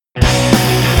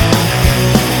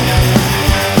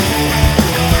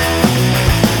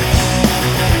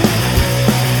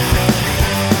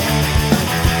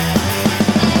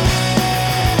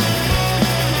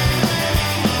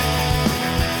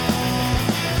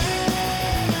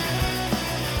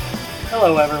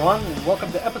Hello, everyone, and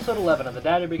welcome to episode 11 of the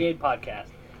Daddy Brigade podcast.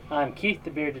 I'm Keith, the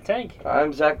Bearded Tank.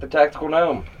 I'm Zach, the Tactical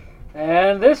Gnome.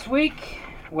 And this week,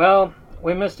 well,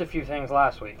 we missed a few things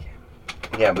last week.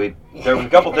 Yeah, there was a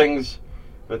couple things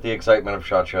with the excitement of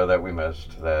SHOT Show that we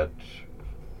missed that,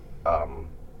 I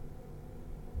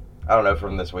don't know,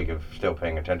 from this week of still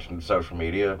paying attention to social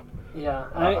media. Yeah,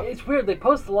 it's weird. They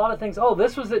post a lot of things. Oh,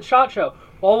 this was at SHOT Show.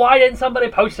 Well, why didn't somebody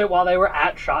post it while they were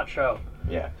at SHOT Show?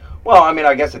 Yeah. Well, I mean,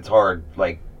 I guess it's hard,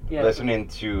 listening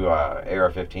to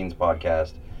AR-15's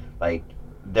podcast.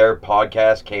 Their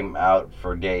podcast came out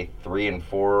for day 3 and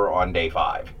 4 on day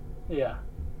 5. Yeah.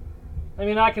 I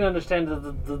mean, I can understand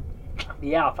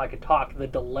if I could talk, the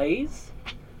delays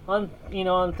on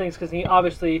things, because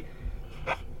obviously,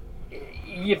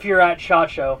 if you're at SHOT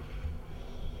Show,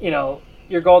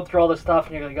 you're going through all this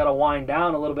stuff, and you got to wind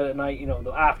down a little bit at night,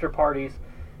 the after parties.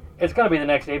 It's going to be the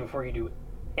next day before you do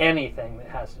anything that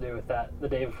has to do with that the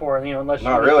day before, unless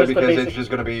not really, because it's just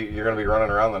going to be, you're going to be running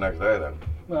around the next day then.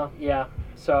 Well, yeah.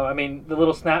 So, I mean, the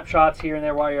little snapshots here and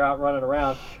there while you're out running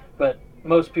around, but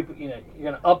most people, you're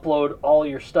going to upload all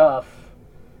your stuff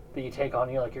that you take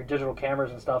on, like your digital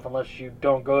cameras and stuff, unless you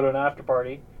don't go to an after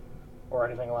party or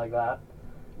anything like that.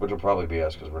 Which will probably be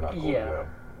us, because we're not cool to go.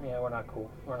 Yeah, we're not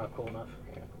cool. We're not cool enough.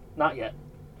 Yeah. Not yet.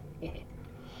 Yeah.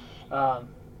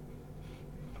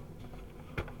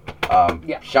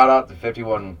 Shout out to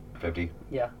 5150.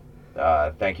 Yeah.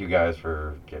 Thank you guys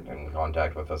for getting in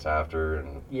contact with us after.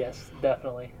 And yes,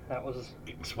 definitely. That was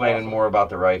explaining awesome. More about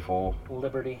the rifle.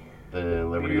 Liberty. The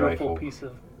Liberty beautiful rifle. Piece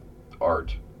of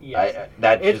art. Yes.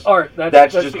 It's art.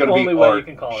 That's just the going to be only way art. you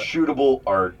can call it. Shootable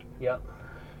art. Yep.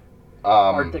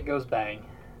 Art that goes bang.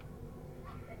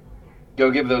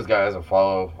 Go give those guys a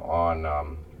follow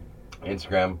on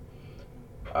Instagram.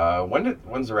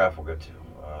 When's the raffle go to?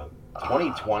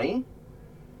 2020?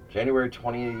 January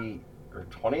 20th or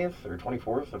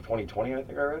 24th of 2020, I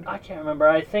think I read. I can't remember.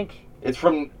 I think it's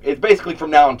basically from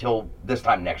now until this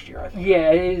time next year, I think.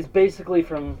 Yeah, it is basically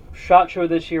from SHOT Show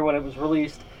this year when it was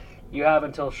released. You have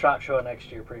until SHOT Show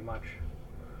next year, pretty much.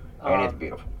 And it's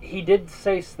beautiful. They did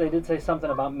say something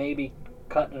about maybe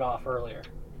cutting it off earlier.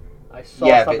 I saw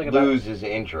something if it loses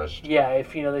interest. Yeah,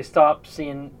 if they stop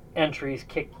seeing entries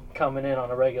coming in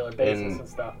on a regular basis and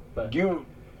stuff. But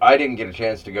I didn't get a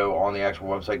chance to go on the actual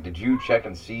website. Did you check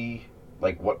and see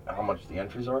how much the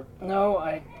entries are? No,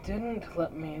 I didn't.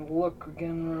 Let me look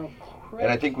again real quick.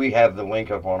 And I think we have the link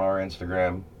up on our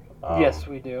Instagram. Yes,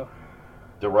 we do.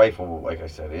 The rifle, like I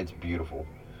said, it's beautiful.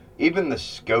 Even the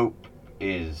scope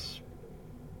is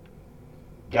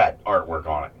got artwork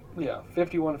on it. Yeah,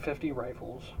 5150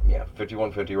 rifles. Yeah,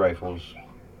 5150 rifles.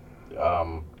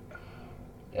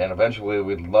 And eventually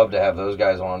we'd love to have those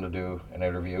guys on to do an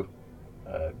interview.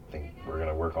 I think we're going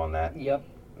to work on that. Yep,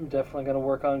 I'm definitely going to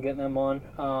work on getting them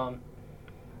on.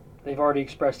 They've already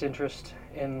expressed interest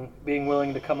in being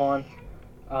willing to come on.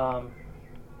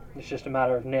 It's just a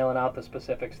matter of nailing out the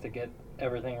specifics to get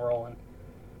everything rolling.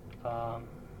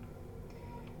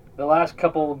 The last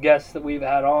couple guests that we've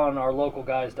had on are local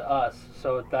guys to us,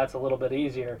 so that's a little bit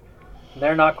easier.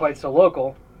 They're not quite so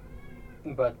local,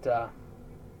 but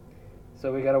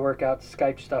so we got to work out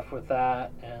Skype stuff with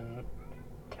that and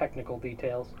technical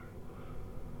details.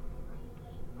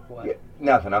 What? Yeah,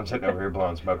 nothing. I'm sitting over here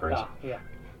blowing smoke rings. Yeah.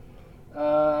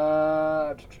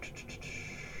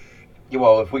 Yeah,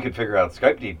 well, if we could figure out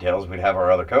Skype details, we'd have our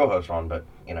other co-host on, but,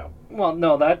 Well,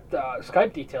 no, that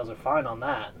Skype details are fine on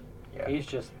that. Yeah. He's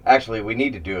just... Actually, we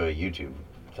need to do a YouTube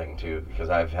thing, too, because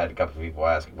I've had a couple of people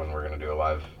ask when we're going to do a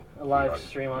live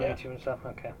stream on YouTube and stuff?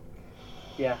 Okay.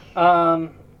 Yeah.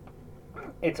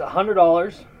 It's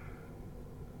 $100,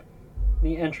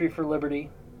 the entry for Liberty.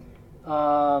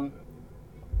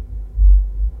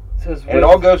 Says and it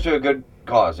all goes to a good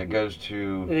cause. It goes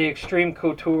to the Extreme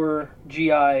Couture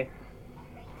GI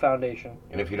Foundation.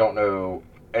 And if you don't know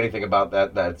anything about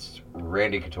that, that's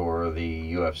Randy Couture,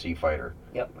 the UFC fighter.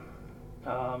 Yep.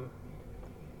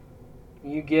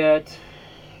 You get...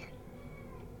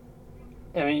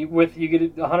 you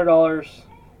get $100, you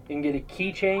can get a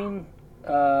keychain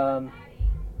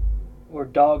or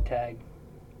dog tag.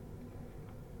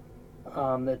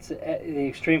 That's the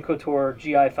Extreme Couture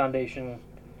GI Foundation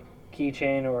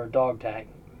keychain or dog tag,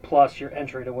 plus your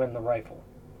entry to win the rifle.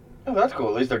 Oh, that's cool.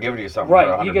 At least they're giving you something. Right,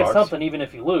 for $100. you get something even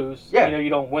if you lose. Yeah. You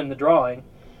don't win the drawing.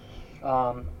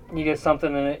 You get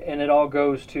something, and it all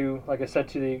goes to, like I said,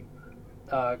 to the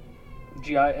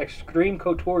GI Extreme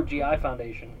Couture GI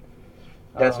Foundation.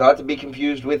 That's not to be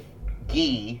confused with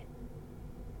GI,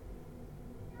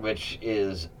 which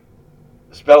is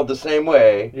spelled the same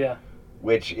way. Yeah.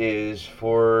 Which is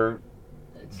for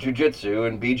jiu-jitsu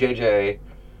and BJJ.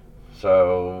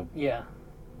 So Yeah.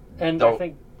 And I Don't-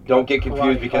 think don't get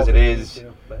confused karate because calls it is.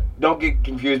 too, but Don't get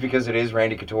confused because it is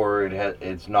Randy Couture.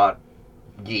 It's not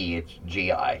gi, it's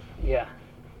GI. yeah.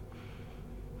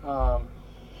 So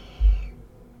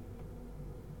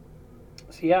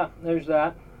yeah, there's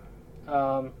that.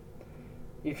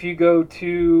 If you go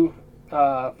to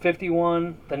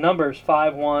 51, the number's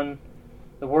 51,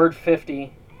 the word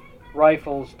 50,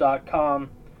 rifles.com,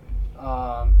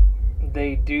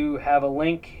 they do have a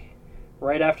link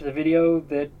right after the video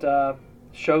that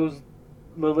shows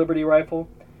the Liberty rifle.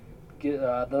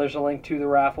 There's a link to the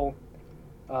raffle.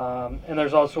 And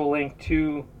there's also a link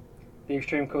to the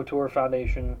Extreme Couture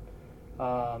Foundation.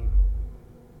 So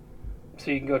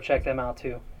you can go check them out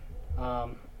too.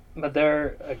 But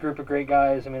they're a group of great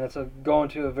guys. I mean, it's going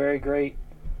to a very great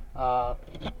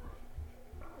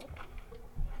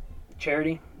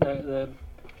charity, the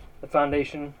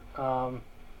foundation.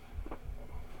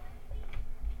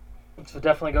 So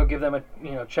definitely go give them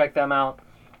check them out.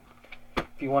 If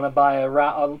you want to buy a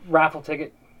raffle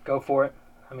ticket, go for it.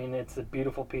 I mean, it's a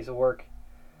beautiful piece of work.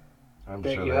 I'm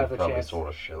that sure you they've have the probably chance. sold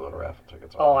a shitload of raffle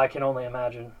tickets. Oh, I can only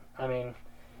imagine. I mean,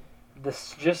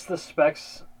 just the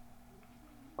specs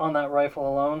on that rifle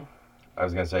alone. I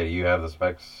was gonna say, do you have the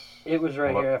specs? It was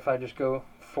right Look. here. If I just go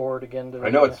forward again to the I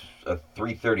know it's a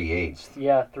 338,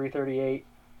 yeah, 338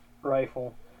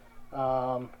 rifle.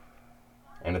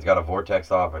 and it's got a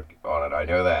Vortex optic on it. I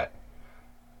know that.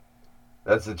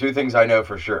 That's the two things I know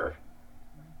for sure.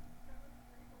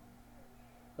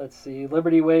 Let's see.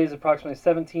 Liberty weighs approximately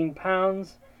 17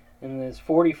 pounds and is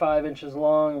 45 inches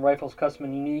long. Rifle's custom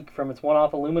and unique from its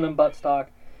one-off aluminum buttstock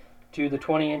to the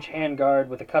 20-inch handguard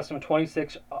with a custom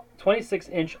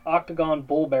 26-inch octagon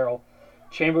bull barrel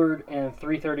chambered in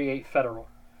 338 Federal.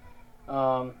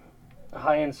 A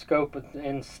high-end scope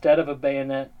instead of a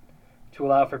bayonet to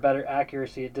allow for better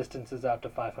accuracy at distances out to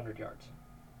 500 yards.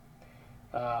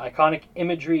 Iconic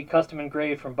imagery custom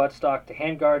engraved from buttstock to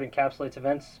handguard encapsulates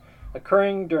events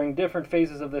occurring during different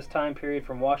phases of this time period,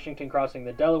 from Washington crossing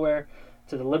the Delaware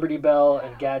to the Liberty Bell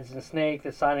and Gadsden Snake,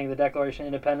 the signing of the Declaration of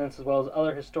Independence, as well as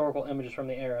other historical images from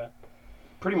the era.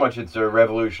 Pretty much, it's a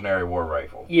Revolutionary War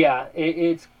rifle. Yeah,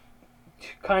 it's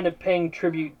kind of paying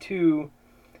tribute to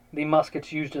the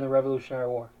muskets used in the Revolutionary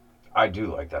War. I do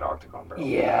like that octagon barrel.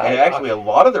 Yeah. And actually, a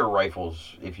lot of their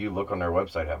rifles, if you look on their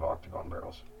website, have octagon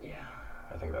barrels. Yeah.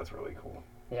 I think that's really cool.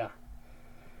 Yeah.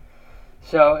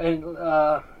 So, and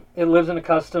it lives in a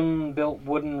custom-built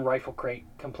wooden rifle crate,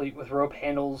 complete with rope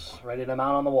handles, ready to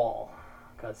mount on the wall.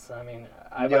 Because, I mean,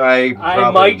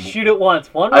 I might shoot it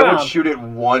once. One round. I would shoot it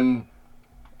one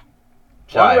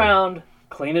time. One round,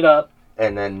 clean it up,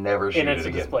 and then never shoot it again. And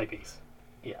it's a display piece.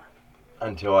 Yeah.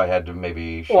 Until I had to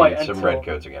maybe shoot some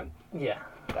redcoats again. Yeah.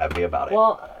 That'd be about it.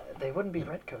 Well, they wouldn't be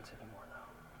redcoats anymore,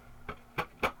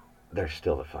 though. They're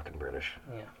still the fucking British.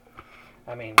 Yeah.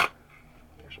 I mean...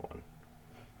 There's one.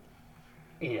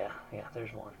 Yeah,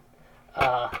 there's one.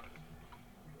 I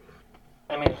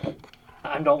mean,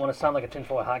 I don't want to sound like a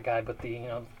tinfoil hat guy, but the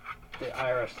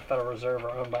IRS, the Federal Reserve,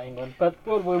 are owned by England. But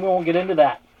we won't get into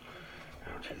that.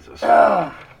 Oh, Jesus.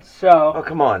 Oh,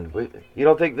 come on. You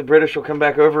don't think the British will come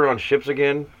back over on ships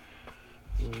again?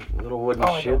 Little wooden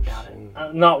ships? I don't doubt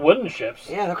it. Not wooden ships.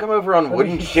 Yeah, they'll come over on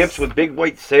wooden ships with big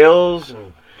white sails.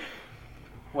 And...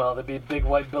 Well, there'd be big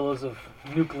white billows of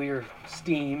nuclear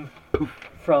steam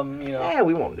from, Yeah,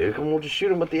 we won't nuke them. We'll just shoot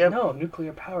them with the... No,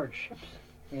 nuclear-powered ships.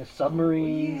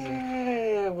 Submarines.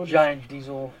 Yeah, giant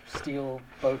diesel steel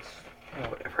boats.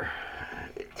 Whatever.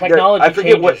 Technology I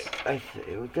forget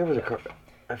changes. There was a car...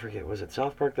 I forget, was it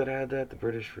South Park that had that? The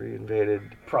British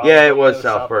reinvaded? Probably. Yeah, it was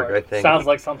South Park, I think. Sounds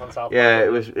like something South Park. Yeah,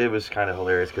 it was kind of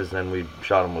hilarious because then we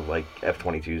shot them with like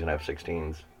F-22s and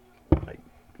F-16s.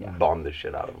 Bombed the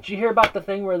shit out of them. Did you hear about the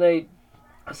thing where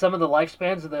some of the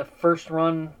lifespans of the first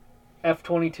run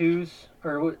F-22s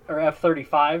or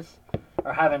F-35s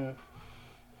are having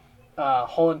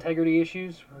hull integrity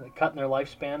issues? Where they're cutting their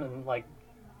lifespan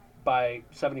by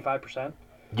 75%?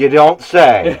 You don't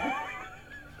say.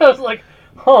 I was like,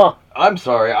 huh. I'm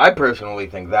sorry. I personally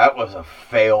think that was a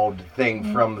failed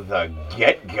thing from the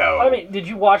get-go. I mean, did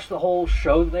you watch the whole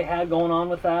show that they had going on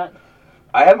with that?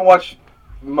 I haven't watched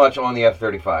much on the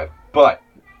F-35, but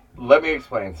let me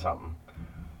explain something.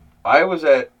 I was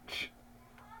at...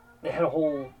 They had a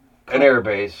whole... an air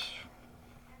base,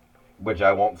 which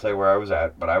I won't say where I was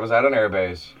at, but I was at an air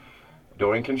base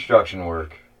doing construction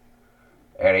work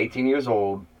at 18 years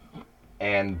old,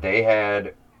 and they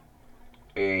had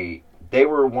they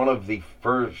were one of the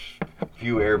first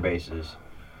few air bases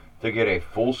to get a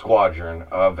full squadron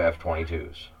of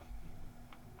F-22s.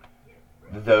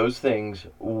 Those things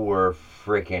were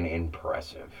freaking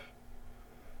impressive.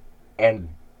 And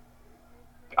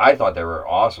I thought they were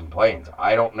awesome planes.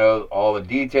 I don't know all the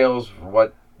details for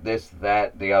what this,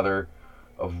 that, the other,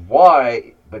 of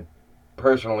why, but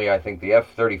personally I think the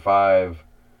F-35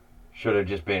 should have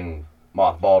just been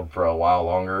mothballed for a while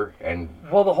longer and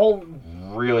the whole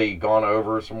really gone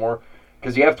over some more.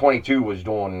 Because the F-22 was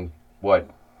doing what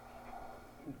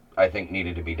I think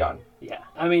needed to be done. Yeah,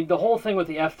 I mean, the whole thing with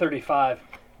the F-35,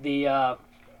 the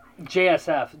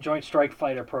JSF, Joint Strike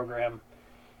Fighter program,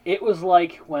 it was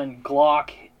like when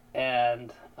Glock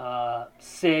and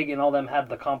SIG and all them had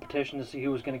the competition to see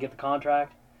who was going to get the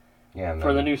contract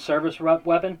for the new service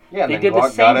weapon. Yeah, they and did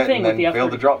Glock the same thing with the F-35.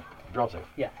 Failed the drop safe.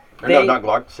 Yeah. Or no, not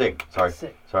Glock, SIG.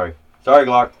 Sorry,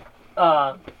 Glock.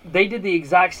 They did the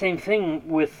exact same thing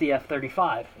with the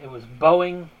F-35. It was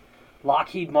Boeing,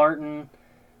 Lockheed Martin.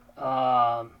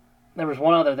 There was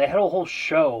one other. They had a whole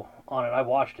show on it. I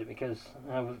watched it because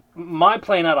my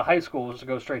plan out of high school was to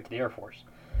go straight to the Air Force.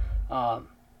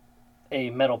 A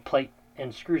metal plate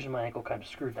and screws in my ankle kind of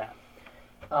screwed that.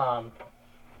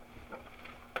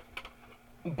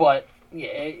 But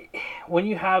yeah, when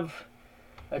you have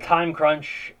a time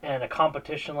crunch and a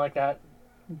competition like that,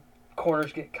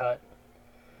 corners get cut.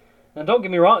 Now, don't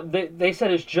get me wrong. They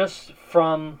said it's just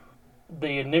from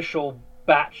the initial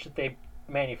batch that they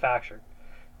manufactured.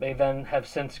 They then have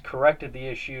since corrected the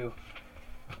issue,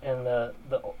 and the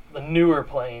newer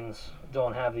planes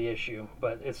don't have the issue.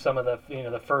 But it's some of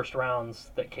the first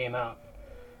rounds that came out.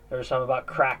 There was some about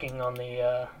cracking on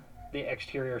the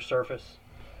exterior surface.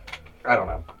 I don't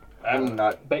know. I'm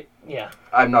not. But yeah,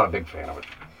 I'm not a big fan of it.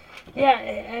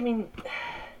 Yeah, I mean,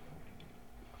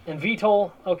 and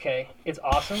VTOL, okay, it's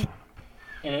awesome,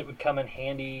 and it would come in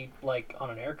handy like on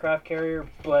an aircraft carrier,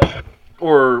 but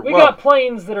we got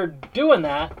planes that are doing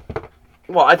that.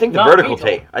 Well, I think the vertical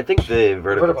take. I think the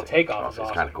vertical takeoff is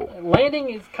awesome. Kind of cool.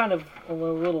 Landing is kind of a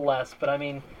little less, but I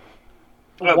mean,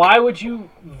 why would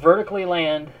you vertically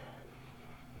land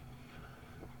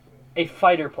a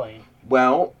fighter plane?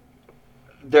 Well,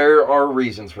 there are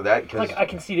reasons for that. Like I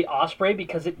can see the Osprey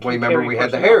because it. Well, remember we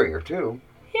had the Harrier too.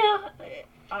 Yeah.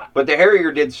 But the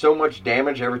Harrier did so much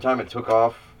damage every time it took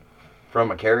off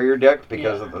from a carrier deck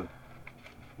because of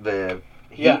the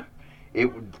heat. Yeah. It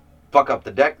would fuck up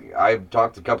the deck. I've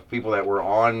talked to a couple people that were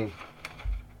on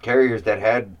carriers that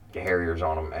had Harriers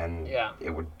on them, and it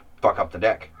would fuck up the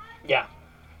deck. Yeah.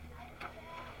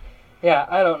 Yeah,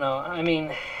 I don't know. I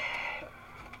mean,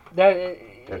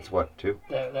 that's what, 2?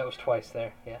 That was twice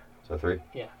there, yeah. So 3?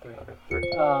 Yeah, 3. Okay,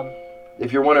 3.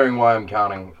 If you're wondering why I'm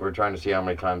counting, we're trying to see how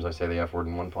many times I say the F word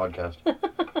in one podcast.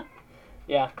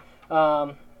 Yeah.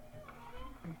 But,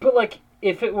 like,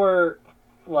 if it were,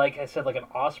 like I said, like an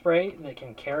Osprey that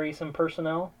can carry some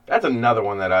personnel. That's another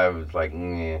one that I was like,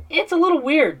 meh. It's a little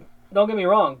weird, don't get me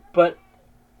wrong, but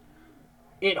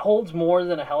it holds more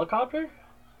than a helicopter.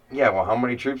 Yeah, well, how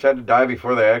many troops had to die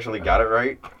before they actually got it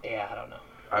right? Yeah, I don't know.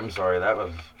 I'm sorry, that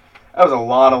was a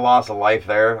lot of loss of life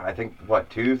there. I think, what,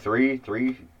 2, 3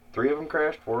 of them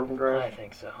crashed? 4 of them crashed? I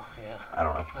think so, yeah. I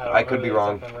don't know. I could be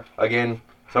wrong. Again,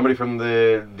 somebody from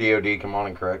the DOD come on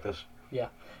and correct us. Yeah.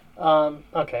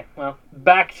 Okay, well,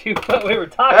 back to what we were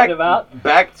talking about.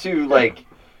 Back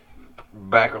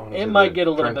on. It might get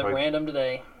a little bit random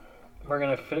today. We're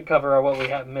going to cover what we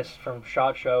have missed from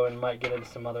SHOT Show and might get into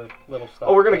some other little stuff.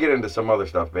 Oh, we're going to get into some other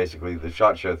stuff, basically. The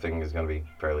SHOT Show thing is going to be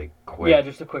fairly quick. Yeah,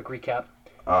 just a quick recap.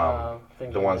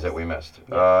 The ones that we missed.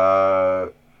 Yeah.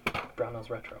 Brownell's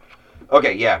Retro.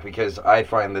 Okay, yeah, because I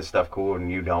find this stuff cool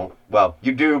and you don't. Well,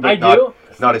 you do, but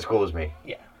not as cool as me.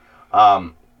 Yeah.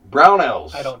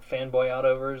 Brownells. I don't fanboy out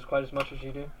over as quite as much as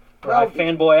you do. I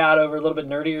fanboy out over a little bit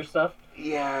nerdier stuff.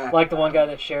 Yeah. Like the one guy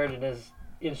that shared in his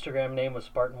Instagram name was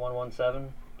Spartan117.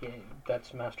 Yeah,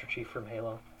 that's Master Chief from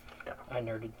Halo. Yeah. I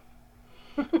nerded.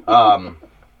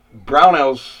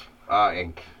 Brownells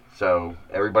Inc. So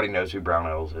everybody knows who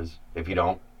Brownells is. If you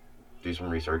don't, do some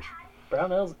research.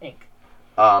 Brownells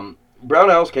Inc.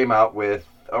 Brownells came out with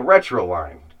a retro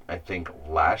line, I think,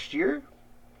 last year.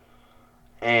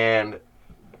 And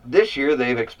this year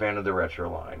they've expanded the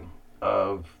retro line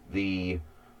of the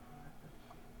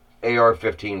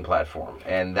AR-15 platform.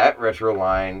 And that retro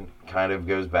line kind of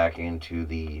goes back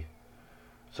into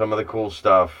some of the cool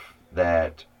stuff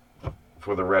that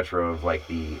for the retro of like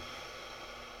the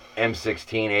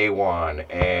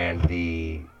M16A1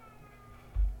 and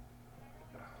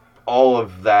all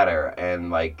of that era.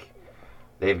 And like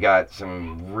they've got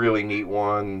some really neat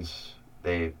ones.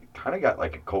 They kind of got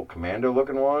like a Colt Commando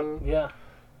looking one. Yeah.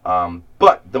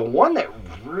 But the one that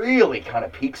really kind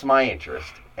of piques my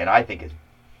interest, and I think is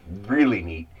really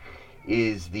neat,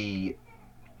 is the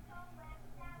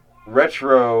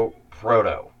Retro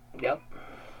Proto. Yep.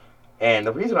 And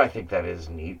the reason I think that is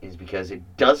neat is because it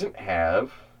doesn't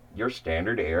have your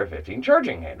standard AR-15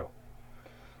 charging handle.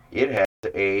 It has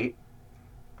a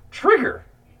trigger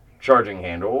charging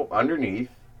handle underneath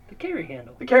The carry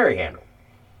handle.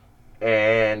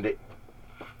 And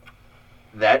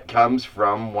that comes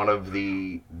from one of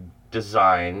the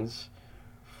designs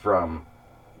from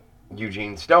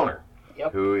Eugene Stoner,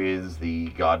 who is the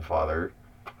godfather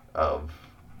of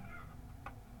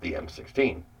the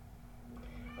M16.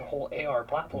 The whole AR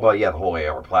platform. Well, yeah, the whole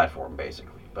AR platform,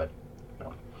 basically. But,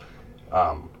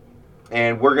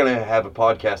 and we're going to have a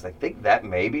podcast, I think that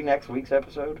may be next week's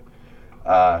episode.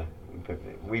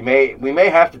 We may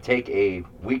have to take a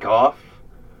week off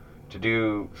to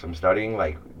do some studying.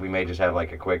 Like, we may just have,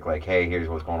 like, a quick, like, hey, here's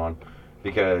what's going on.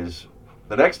 Because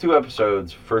the next 2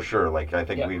 episodes, for sure, like, I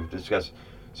think we've discussed.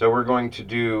 So we're going to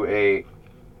do a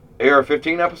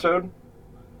AR-15 episode,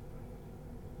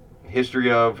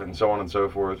 history of, and so on and so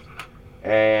forth,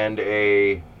 and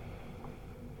a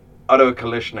Auto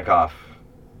Kalashnikov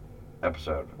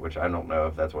episode, which I don't know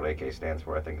if that's what AK stands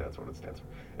for. I think that's what it stands for.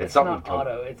 It's something not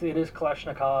auto. It is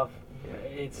Kalashnikov.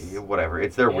 It's whatever.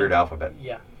 It's their weird alphabet.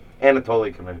 Yeah.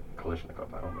 Anatoly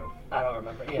Kalashnikov. I don't know. I don't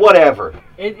remember. Yeah. Whatever.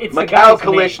 It's Mikhail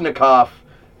Kalashnikov,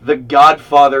 the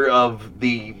godfather of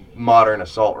the modern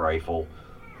assault rifle,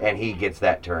 and he gets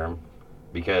that term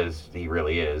because he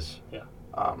really is. Yeah.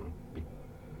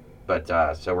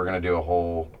 So we're gonna do a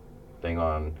whole thing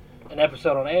on an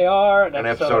episode on AR, an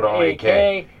episode on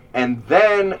AK. And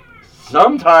then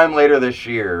sometime later this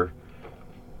year,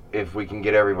 if we can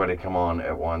get everybody to come on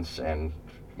at once, and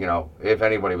if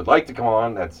anybody would like to come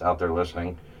on that's out there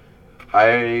listening,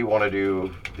 I want to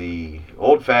do the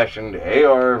old-fashioned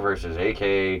AR versus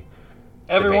AK.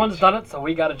 Everyone's debate. done it, so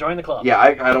we got to join the club. Yeah,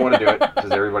 I don't want to do it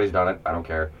because everybody's done it. I don't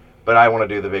care. But I want to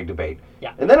do the big debate.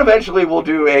 Yeah. And then eventually we'll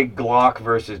do a Glock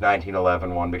versus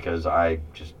 1911 one because I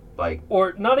just like...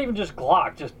 Or not even just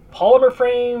Glock, just polymer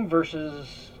frame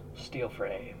versus steel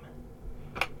frame.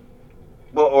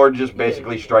 Well, or just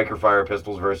basically striker fire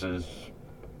pistols versus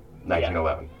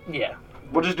 1911. Yeah.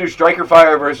 We'll just do striker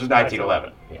fire versus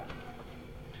 1911. Yeah.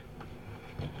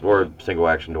 Or single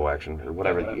action, dual action, or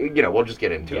whatever. We'll just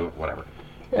get into it, whatever.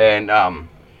 And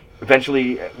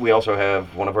eventually, we also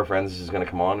have one of our friends is going to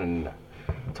come on and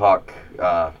talk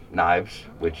knives,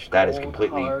 which that is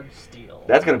completely... hard steel.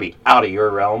 That's going to be out of your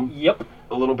realm. Yep.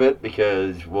 A little bit,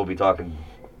 because we'll be talking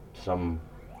some...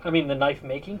 I mean, the knife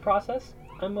making process,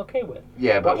 I'm okay with.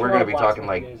 Yeah, but we're going to be talking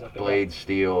like blade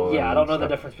steel. Yeah, I don't know the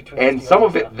difference between. And some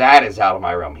of it, that is out of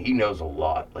my realm. He knows a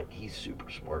lot. Like, he's super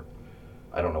smart.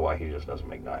 I don't know why he just doesn't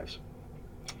make knives.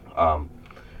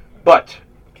 But.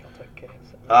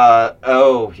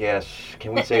 Oh, yes.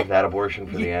 Can we save that abortion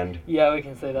for the end? Yeah, we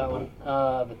can say that one.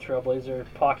 The Trailblazer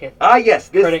Pocket. Yes.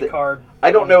 Credit card.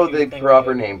 I don't know the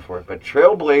proper name for it, but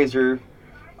Trailblazer.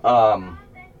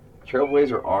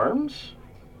 Trailblazer Arms?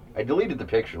 I deleted the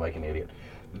picture like an idiot.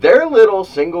 Their little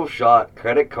single-shot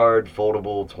credit card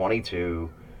foldable 22.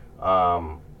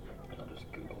 I'll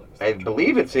just Google it. I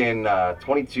believe it's in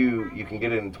 22. You can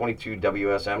get it in 22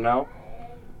 WSM now.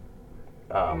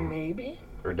 Maybe.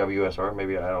 Or WSR,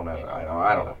 maybe. I don't know.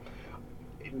 I don't know.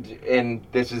 And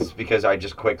this is because I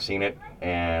just quick seen it,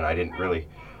 and I didn't really...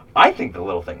 I think the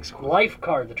little thing's cool. Life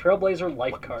card. The Trailblazer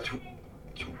Life card.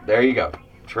 There you go.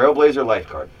 Trailblazer Life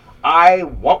card. I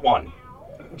want one.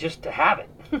 Just to have it.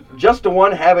 Just to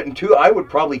one, have it, and two, I would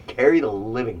probably carry the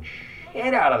living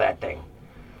shit out of that thing.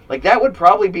 Like, that would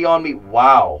probably be on me.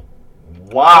 Wow.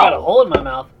 I got a hole in my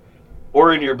mouth.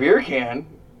 Or in your beer can.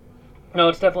 No,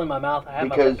 it's definitely my mouth. I had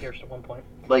my lip pierced at one point.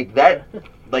 Like that,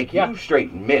 like you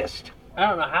straight missed. I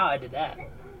don't know how I did that.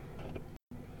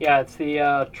 Yeah, it's the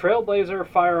Trailblazer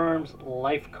Firearms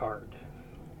Life Card.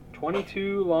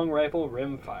 22 long rifle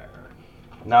rimfire.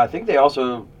 Now, I think they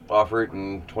also offer it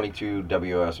in 22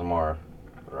 WSMR.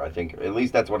 Or I think, at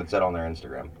least that's what it said on their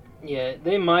Instagram. Yeah,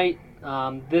 they might.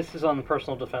 This is on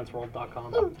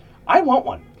personaldefenseworld.com. I want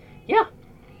one. Yeah.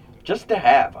 Just to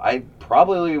have. I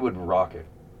probably would rock it.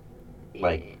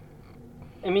 Like...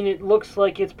 I mean, it looks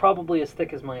like it's probably as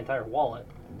thick as my entire wallet.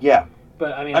 Yeah.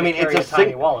 But, I mean it's a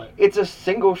tiny wallet. It's a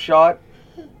single shot,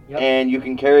 and you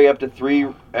can carry up to 3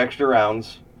 extra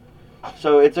rounds.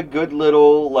 So it's a good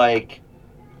little, like,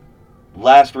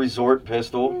 last resort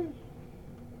pistol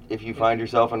if you find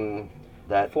yourself in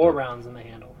that... 4 rounds in the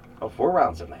handle. Oh, 4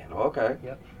 rounds in the handle, okay.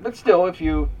 Yep. But still, if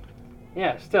you...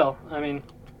 Yeah, still, I mean...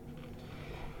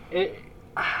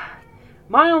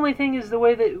 My only thing is the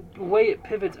way it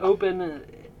pivots open.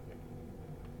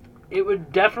 It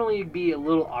would definitely be a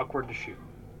little awkward to shoot.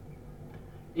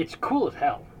 It's cool as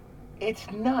hell.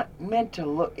 It's not meant to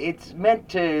look. It's meant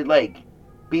to like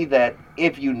be that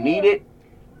if you need it,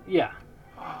 Yeah.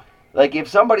 like if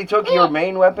somebody took your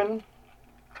main weapon.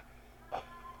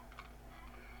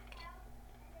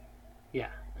 Yeah.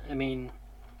 I mean,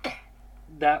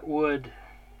 that would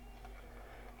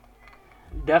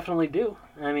definitely do.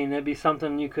 I mean, that'd be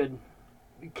something you could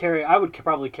carry. I would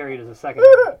probably carry it as a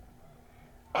secondary.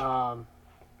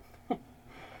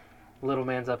 Little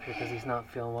man's up here because he's not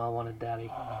feeling well. Wanted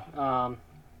daddy.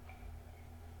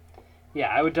 Yeah,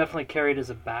 I would definitely carry it as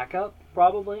a backup,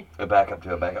 probably. A backup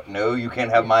to a backup. No, you can't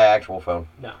have my actual phone.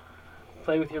 No.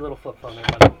 Play with your little flip phone there,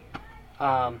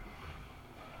 buddy.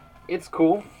 It's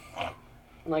cool.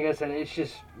 Like I said, it's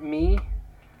just me.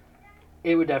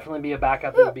 It would definitely be a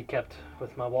backup that would be kept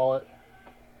with my wallet.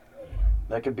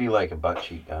 That could be like a butt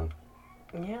cheek gun.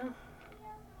 Yeah.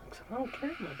 Except I don't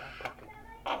carry my back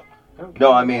pocket.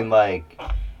 No, I mean like.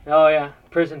 Oh yeah,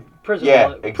 prison Yeah,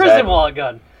 wallet, exactly. prison wallet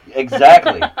gun.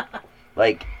 Exactly.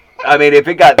 Like, I mean, if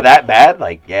it got that bad,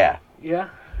 like, yeah. Yeah.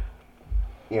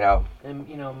 You know. And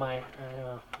we won't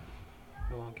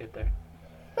get there.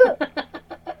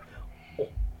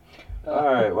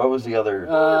 All right. What was the other?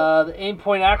 The aim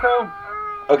point acro.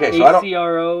 Okay, so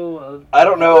ACRO. I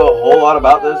don't know a whole lot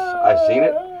about this. I've seen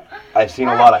it. I've seen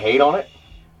a lot of hate on it.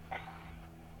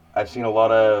 I've seen a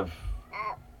lot of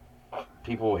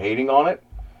people hating on it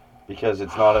because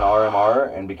it's not an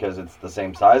RMR and because it's the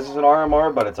same size as an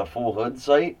RMR, but it's a full hood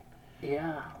sight.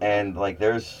 Yeah. And like,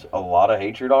 there's a lot of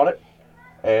hatred on it.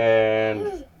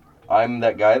 And I'm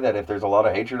that guy that if there's a lot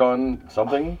of hatred on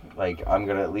something, like, I'm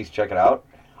gonna at least check it out.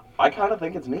 I kind of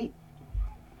think it's neat.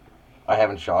 I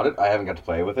haven't shot it. I haven't got to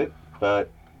play with it, but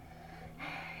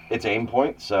it's aim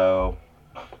point, so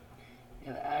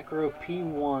Yeah, the Acro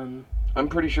P1. I'm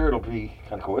pretty sure it'll be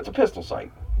kind of cool. It's a pistol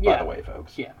sight, by the way,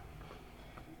 folks. Yeah.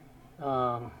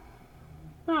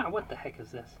 What the heck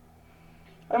is this?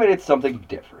 I mean, it's something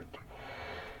different.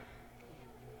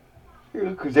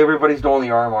 Because everybody's doing the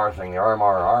RMR thing. The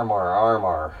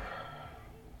RMR.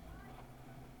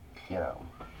 You know,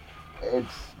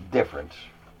 it's different.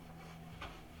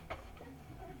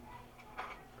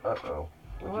 Uh-oh.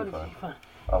 What did you find?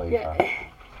 Oh, you found it.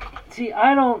 See,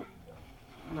 I don't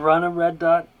run a red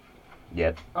dot.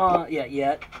 Yet.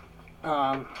 Yet.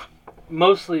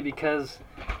 Mostly because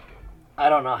I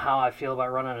don't know how I feel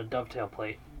about running a dovetail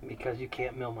plate because you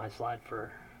can't mill my slide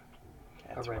for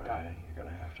That's a red dot. You're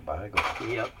going to have to buy a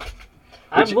Glock. Yep.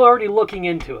 I'm already looking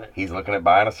into it. He's looking at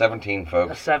buying a 17,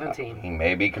 folks. A 17. He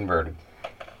may be converted.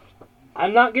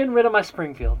 I'm not getting rid of my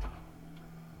Springfield.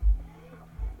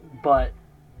 But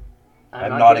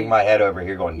I'm nodding my head over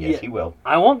here going, yes, he will.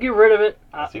 I won't get rid of it.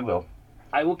 Yes, he will.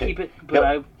 I will keep it,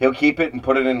 but He'll keep it and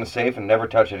put it in the safe and never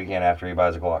touch it again after he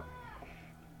buys a Glock.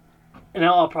 And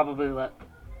I'll probably let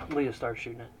Leah start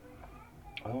shooting it.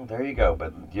 Oh, there you go.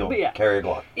 But you'll carry a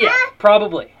Glock. Yeah,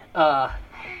 probably.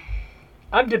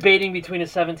 I'm debating between a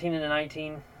 17 and a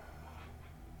 19.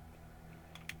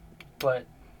 But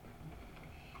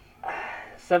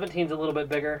 17's a little bit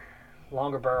bigger,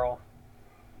 longer barrel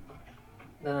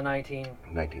than the 19.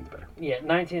 19's better. Yeah,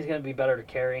 19's going to be better to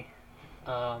carry.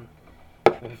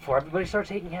 Before everybody starts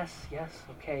hating, yes,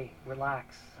 okay,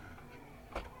 relax.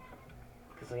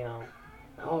 Because,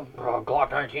 Glock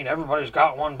 19, everybody's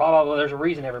got one, blah, blah, blah. There's a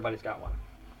reason everybody's got one.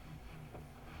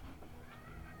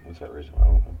 What's that reason? I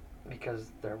don't know.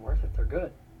 Because they're worth it. They're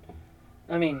good.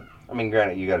 I mean,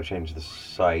 granted, you got to change the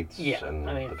sights. Yeah,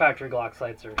 and factory Glock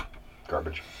sights are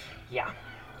garbage. Yeah.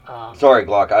 Sorry,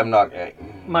 Glock. I'm not.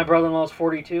 My brother-in-law's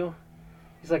 42.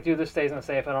 He's like, dude, this stays in the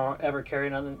safe. I don't ever carry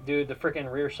nothing. Dude, the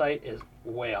freaking rear sight is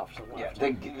way off to the left.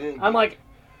 Yeah, I'm like,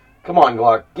 come on,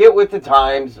 Glock. Get with the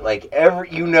times. Like, I'm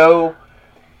pretty sure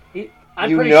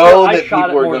I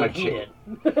shot it more than he did.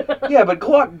 Yeah, but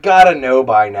Glock gotta know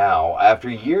by now, after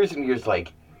years and years,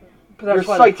 like, but that's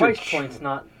your why the sights price point's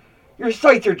not. Your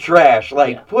sights are trash.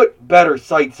 Like, put better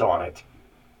sights on it.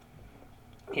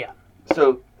 Yeah.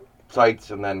 So,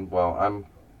 sights, and then, well, I'm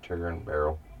trigger and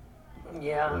barrel.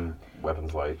 Yeah. And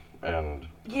weapons light, and...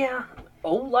 Yeah.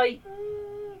 O-Light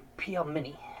PL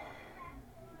Mini.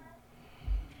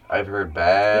 I've heard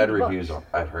bad reviews on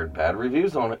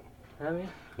it. Have you?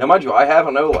 Now, mind you, I have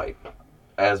an O-Light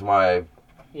as my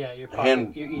your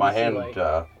handheld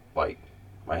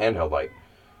light.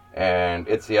 And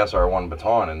it's the SR1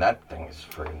 baton, and that thing is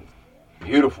freaking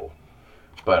beautiful.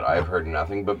 But I've heard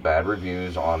nothing but bad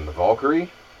reviews on the Valkyrie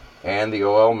and the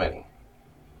OL Mini.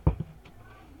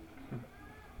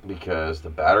 Because the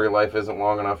battery life isn't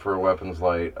long enough for a weapons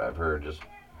light. I've heard just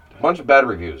a bunch of bad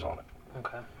reviews on it.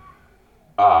 Okay.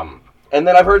 And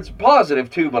then I've heard some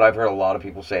positive too, but I've heard a lot of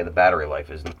people say the battery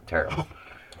life isn't terrible.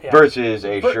 Yeah. Versus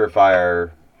a Surefire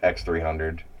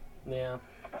X300. Yeah.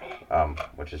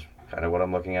 which is kind of what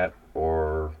I'm looking at,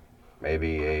 or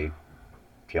maybe a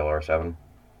TLR7.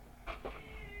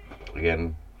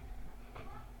 Again,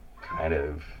 kind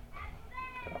of.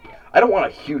 I don't want a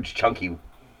huge, chunky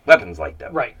weapons like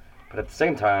that. Right. But at the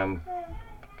same time,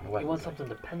 You want something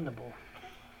dependable.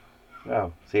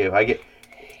 No. See,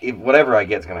 if whatever I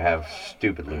get's gonna have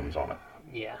stupid looms on it.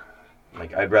 Yeah.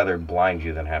 Like, I'd rather blind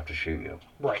you than have to shoot you.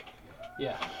 Right.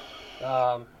 Yeah.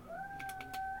 I'd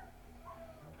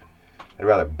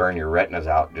rather burn your retinas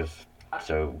out just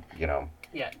so, you know.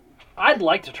 Yeah. I'd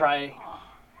like to try,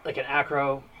 like, an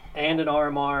Acro and an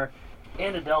RMR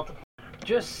and a Delta,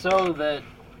 just so that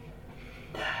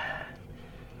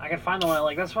I can find the one I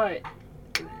like. That's why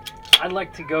I'd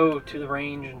like to go to the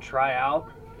range and try out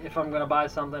if I'm going to buy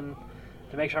something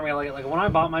to make sure I'm going to like it. Like, when I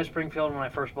bought my Springfield, when I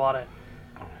first bought it,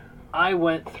 I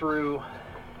went through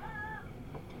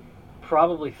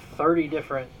probably 30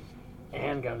 different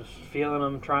handguns, feeling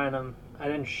them, trying them. I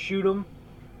didn't shoot them.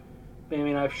 I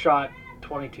mean, I've shot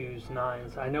 22s,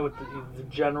 9s. I know what the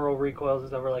general recoils and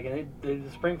stuff are like, and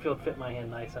the Springfield fit my hand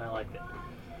nice, and I liked it.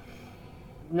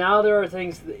 Now there are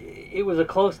things. It was a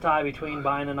close tie between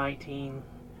buying a 19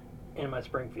 and my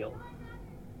Springfield,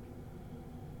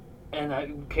 and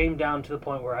I came down to the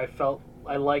point where I felt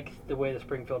I liked the way the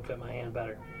Springfield fit my hand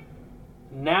better.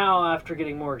 Now, after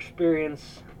getting more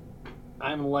experience,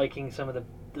 I'm liking some of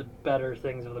the better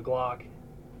things of the Glock.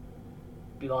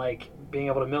 Be like being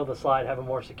able to mill the slide, have a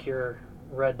more secure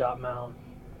red dot mount.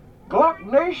 Glock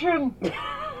Nation!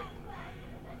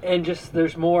 And just,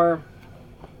 there's more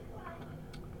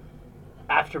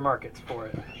aftermarket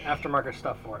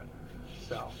stuff for it.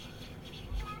 So.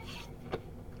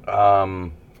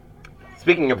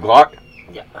 Speaking of Glock.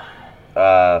 Yeah.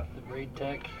 The Raid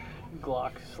Tech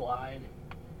Glock slide.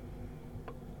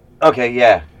 Okay,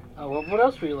 yeah. Oh, what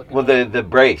else were you looking Well, at? the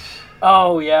brace.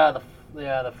 Oh, yeah, the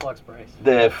Flux brace.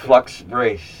 The Flux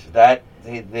brace. That,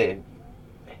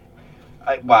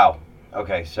 wow.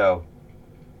 Okay, so,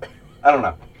 I don't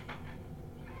know.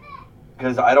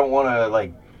 Because I don't want to,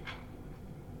 like,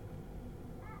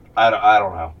 I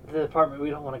don't know. The department,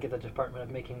 we don't want to get the Department of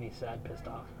Making Me Sad pissed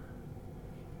off.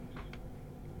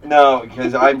 No,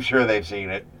 because I'm sure they've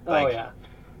seen it. Oh, yeah.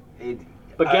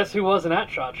 But guess who wasn't at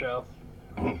SHOT Show?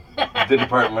 The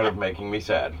Department of Making Me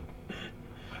Sad.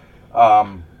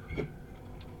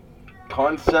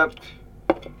 Concept.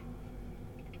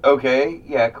 Okay,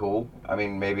 yeah, cool. I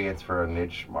mean, maybe it's for a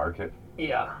niche market.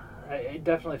 Yeah, it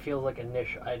definitely feels like a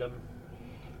niche item.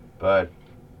 But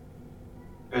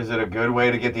is it a good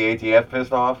way to get the ATF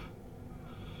pissed off?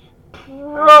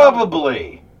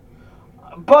 Probably.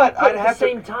 But I'd have at the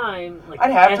same time, like,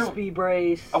 I'd have SB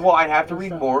brace. Well, I'd have to read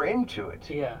stuff. more into it.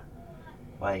 Yeah.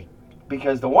 Like,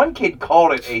 because the one kid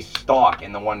called it a stock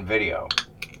in the one video.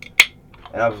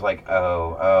 And I was like,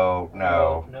 no.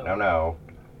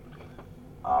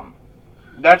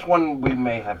 That's one we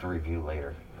may have to review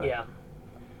later. But, yeah.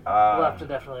 We'll have to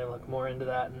definitely look more into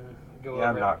that and go over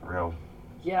yeah, it. not real.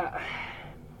 Yeah.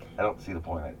 I don't see the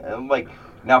point. And like,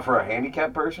 now for a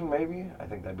handicapped person, maybe? I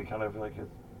think that'd be kind of like a...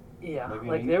 Yeah, maybe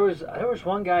like neat. there was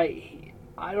one guy,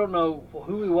 I don't know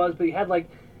who he was, but he had like,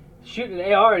 shooting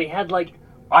an AR, and he had like...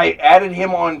 I added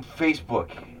him on Facebook.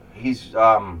 He's,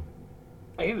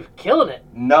 He was killing it.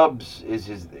 Nubs is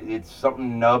his... It's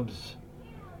something Nubs.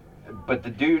 But the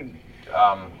dude,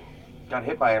 got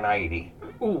hit by an IED.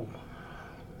 Ooh.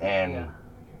 And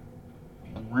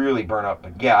really burn up.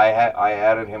 But yeah, I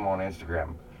added him on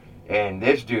Instagram. And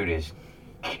this dude is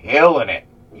killing it.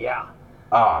 Yeah.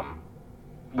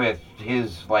 With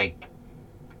his, like,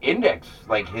 index,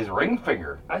 like his ring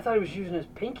finger. I thought he was using his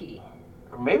pinky.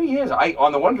 Maybe he is.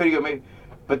 On the one video, maybe.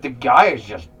 But the guy is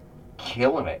just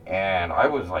killing it. And I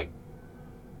was like,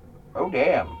 oh,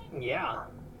 damn. Yeah.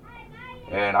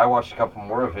 And I watched a couple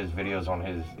more of his videos on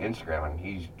his Instagram, and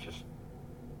he's just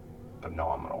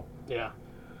phenomenal. Yeah.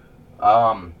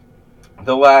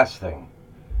 The last thing,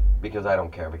 because I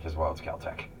don't care, because, well, it's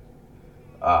Caltech.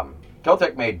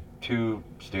 Caltech made two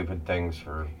stupid things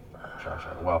for SHOT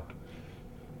Show. Well,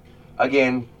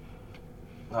 again,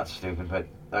 not stupid, but,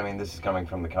 I mean, this is coming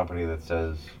from the company that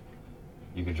says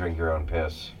you could drink your own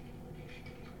piss.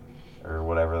 Or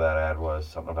whatever that ad was,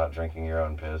 something about drinking your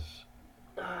own piss.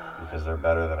 Because they're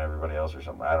better than everybody else or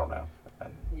something. I don't know.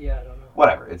 Yeah, I don't know.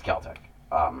 Whatever, it's Caltech.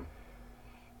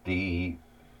 The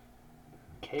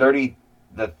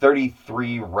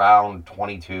 33 round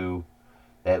 22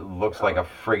 that looks like a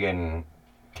friggin'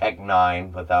 Tech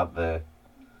 9 without the...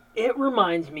 It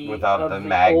reminds me without of the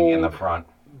mag old in the front.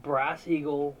 Brass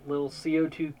Eagle, little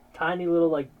CO2, tiny little,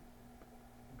 like,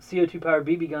 CO2 powered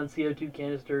BB gun, CO2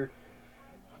 canister,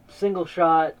 single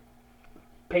shot,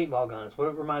 paintball guns. What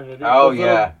it reminds me of. Oh, Those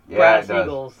yeah. little brass it does.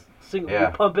 eagles. Single, Yeah.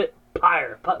 You pump it,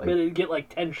 fire. Pump it, and get like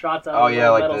 10 shots out Oh, of yeah,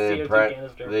 a like metal the CO2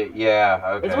 canister. yeah,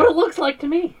 okay. It's what it looks like to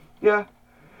me. Yeah.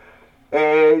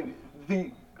 And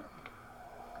the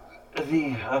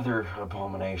other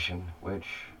abomination, which,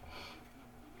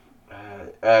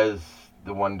 as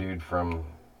the one dude from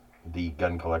the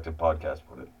Gun Collective podcast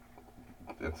put it,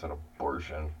 it's an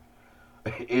abortion,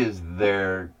 is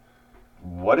their,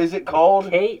 what is it called?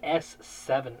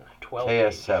 KS7 12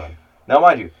 KS7. Now,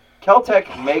 mind you,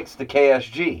 Kel-Tec makes the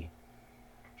KSG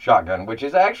shotgun, which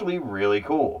is actually really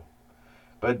cool.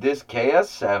 But this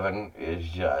KS7 is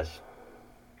just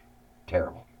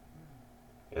terrible.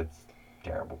 It's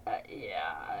terrible.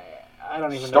 Yeah, I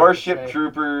don't even know. Starship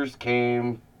Troopers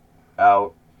came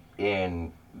out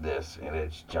in this, and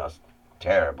it's just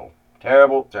terrible.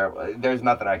 Terrible, terrible. There's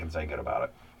nothing I can say good about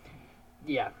it.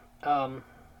 Yeah. I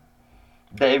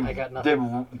got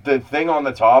nothing. The thing on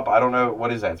the top, I don't know,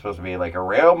 what is that supposed to be? Like a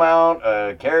rail mount,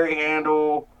 a carry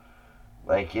handle?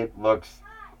 Like, it looks...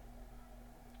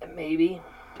 Maybe.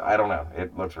 I don't know.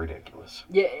 It looks ridiculous.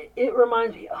 Yeah, it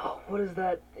reminds me... Oh, what is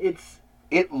that?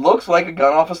 It looks like a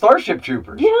gun off a Starship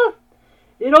Troopers. Yeah.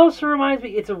 It also reminds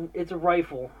me... It's a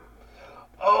rifle.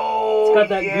 Oh, it's got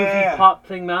that goofy pop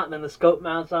thing mount, and then the scope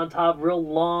mounts on top. Real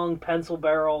long pencil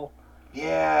barrel.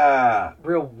 Yeah.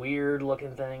 Real weird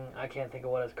looking thing. I can't think of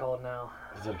what it's called now.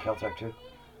 Is it a Kel-Tec too?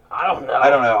 I don't know. I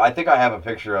don't know. I think I have a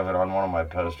picture of it on one of my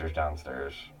posters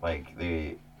downstairs. Like,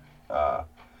 the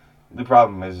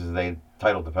problem is they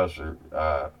titled the poster,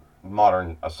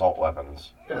 Modern Assault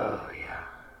Weapons. Oh, yeah.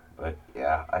 But,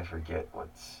 yeah, I forget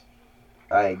what's...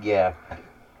 yeah.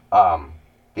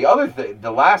 The other thing,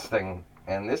 the last thing,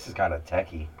 and this is kind of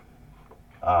techie,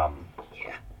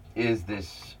 is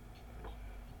this...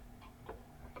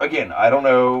 Again, I don't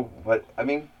know, but, I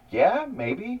mean, yeah,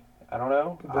 maybe. I don't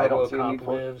know. I don't see any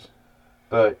lives.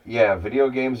 But, yeah, video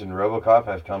games and RoboCop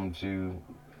have come to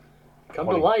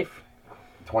life.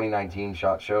 2019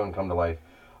 SHOT Show and come to life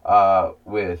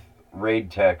with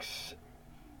Raid Tech's...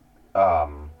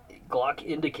 Glock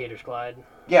indicator slide.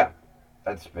 Yeah,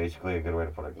 that's basically a good way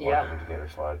to put it. Glock indicator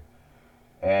slide.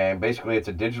 And basically it's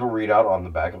a digital readout on the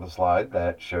back of the slide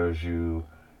that shows you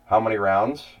how many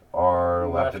rounds are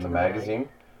left in the magazine.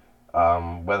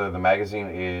 Whether the magazine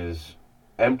is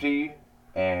empty,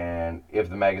 and if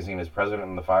the magazine is present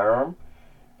in the firearm,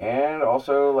 and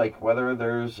also like whether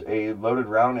there's a loaded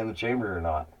round in the chamber or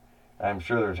not. I'm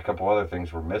sure there's a couple other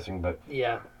things we're missing, but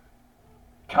yeah,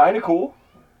 kind of cool.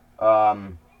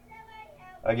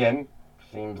 Again,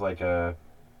 seems like a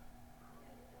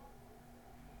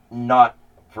not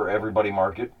for everybody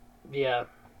market. Yeah.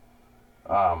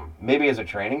 Maybe as a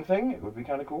training thing, it would be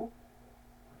kind of cool.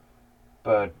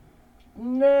 But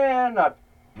nah,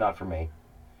 not for me.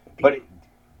 But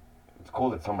it's cool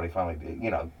that somebody finally did.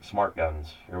 You know, smart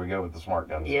guns. Here we go with the smart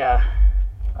guns. Yeah.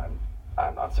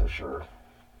 I'm not so sure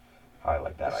how I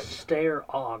like that idea. Steyr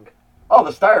AUG. Oh,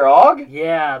 the Steyr AUG?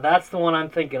 Yeah, that's the one I'm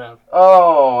thinking of.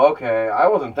 Oh, okay. I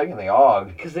wasn't thinking the AUG.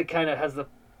 Because it kind of has the...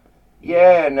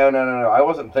 Yeah, no. I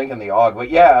wasn't thinking the AUG. But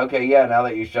yeah, okay, yeah, now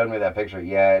that you showed me that picture,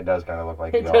 yeah, it does kind of look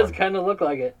like the AUG. It does kind of look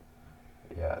like it.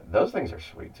 Yeah, those things are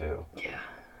sweet, too.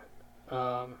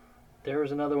 Yeah. There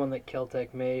was another one that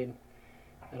Kel-Tec made.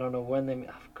 I don't know when they...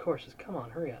 Of course, come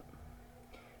on, hurry up.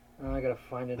 I gotta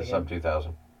find it again. The Sub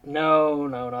 2000. No,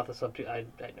 not the Sub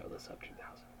 2000. I know the Sub 2000.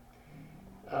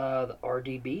 The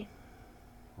RDB.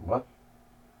 What?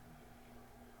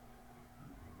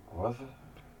 What's it?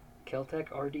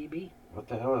 Kel-Tec RDB. What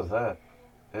the hell is that?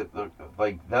 It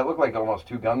looked like almost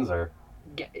two guns there.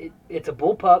 Yeah, it's a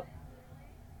bullpup.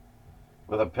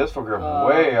 With a pistol grip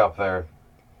way up there.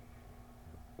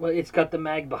 Well, it's got the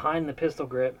mag behind the pistol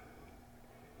grip.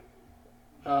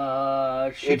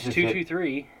 Shoots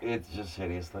 223. It's just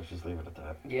hideous. Let's just leave it at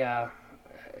that. Yeah.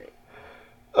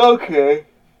 Okay.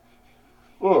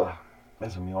 Ugh.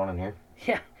 There's some yawn in here.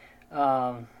 Yeah.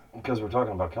 Because we're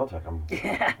talking about Kel-Tec.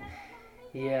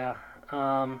 Yeah.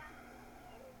 Oh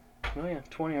yeah,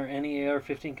 20 or any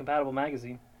AR-15 compatible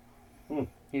magazine.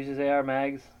 Uses AR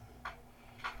mags.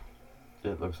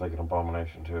 It looks like an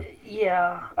abomination too.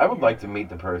 Yeah. I would like to meet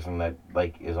the person that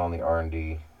is on the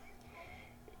R&D.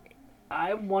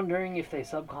 I'm wondering if they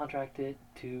subcontract it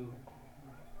to...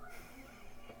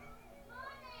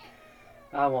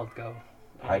 I won't go.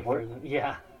 Hypeware?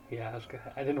 Yeah.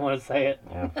 I didn't want to say it.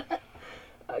 Yeah.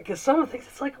 Because some of the things,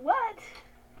 it's like, what?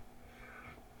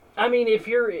 I mean, if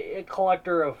you're a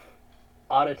collector of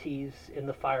oddities in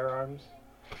the firearms,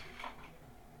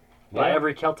 buy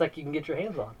every Kel-Tec you can get your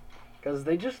hands on. Because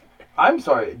they just... I'm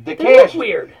sorry. They look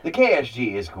weird. The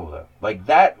KSG is cool, though. Like,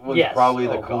 that was probably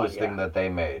the coolest thing that they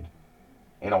made.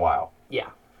 in a while. Yeah.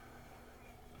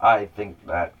 I think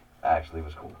that actually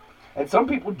was cool. And some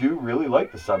people do really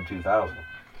like the sub 2000.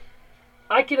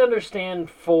 I can understand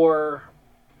for...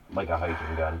 Like a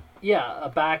hiking gun. Yeah, a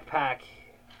backpack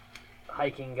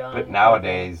hiking gun. But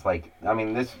nowadays, like, I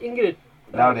mean, this... You can get it...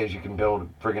 Nowadays, you can build a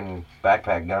friggin'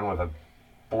 backpack gun with a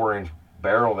 4-inch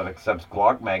barrel that accepts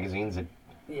Glock magazines. That,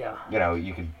 yeah. You know,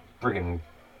 you could friggin'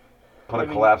 put a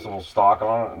collapsible stock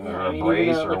on it, or a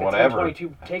brace, or whatever. A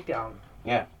 10-22 takedown.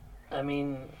 Yeah. I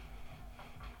mean...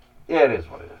 Yeah, it is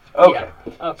what it is. Okay.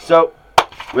 Yeah. Okay. So,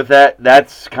 with that,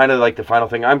 that's kind of like the final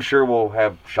thing. I'm sure we'll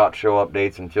have SHOT Show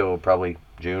updates until probably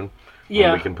June. Yeah.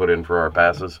 When we can put in for our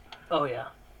passes. Oh, yeah.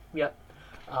 Yep.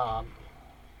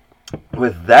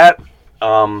 With that,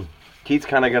 Keith's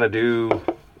kind of going to do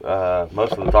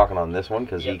most of the talking on this one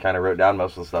because he kind of wrote down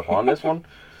most of the stuff on this one.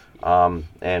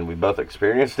 And we both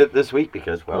experienced it this week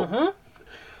because, well...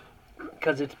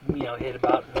 Because it's, hit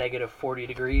about negative 40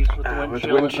 degrees with the wind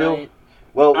chill at night.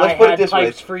 Well, let's put it this way. I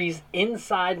had pipes freeze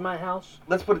inside my house.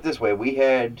 Let's put it this way. We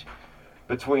had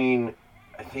between,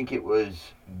 I think it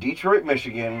was Detroit,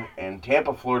 Michigan, and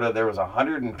Tampa, Florida, there was a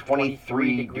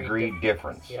 123 degree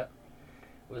difference. Yep.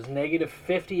 It was negative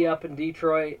 50 up in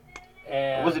Detroit.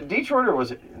 And was it Detroit or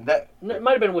was it that? It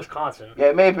might have been Wisconsin.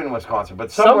 Yeah, it may have been Wisconsin,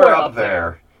 but somewhere up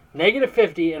there. Negative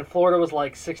 50 and Florida was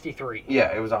like 63.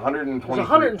 Yeah, it was 123. It was a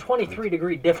 123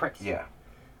 degree difference. Yeah.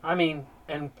 I mean,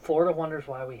 and Florida wonders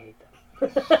why we hate them.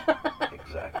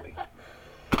 Exactly.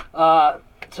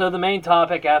 So the main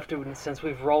topic since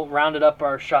we've rounded up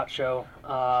our SHOT Show,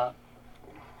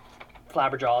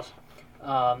 Flabberjaws,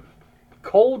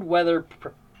 cold weather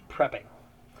prepping.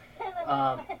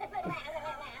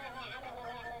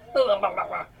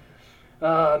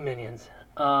 Minions.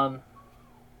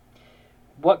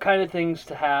 What kind of things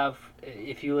to have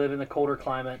if you live in the colder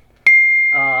climate?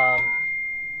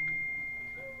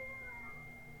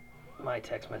 My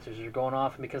text messages are going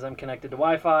off, and because I'm connected to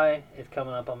Wi-Fi, it's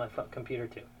coming up on my computer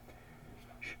too.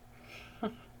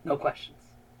 No questions.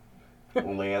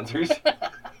 Only answers.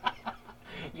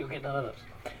 You'll get none of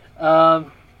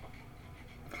those.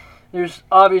 There's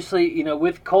obviously,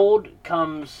 with cold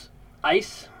comes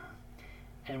ice,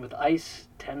 and with ice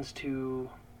tends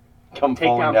to take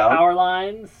down power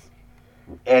lines.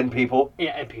 And people.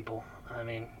 Yeah, and people. I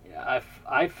mean,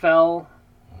 I fell.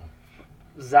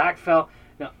 Zach fell.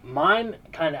 Now, mine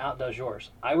kind of outdoes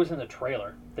yours. I was in the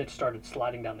trailer that started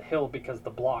sliding down the hill because the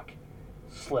block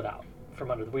slid out from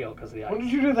under the wheel because of the ice. When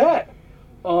did you do that?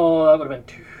 Oh, that would have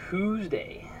been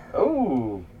Tuesday.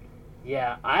 Oh.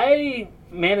 Yeah, I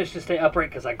managed to stay upright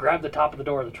because I grabbed the top of the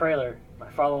door of the trailer. My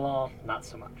father-in-law, not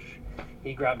so much.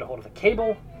 He grabbed a hold of the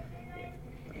cable.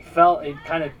 He fell. He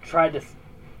kind of tried to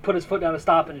put his foot down to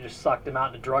stop, and it just sucked him out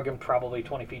and it drug him probably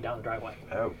 20 feet down the driveway.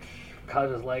 Ouch.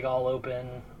 Cut his leg all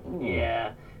open. Ooh.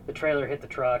 Yeah, the trailer hit the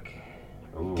truck.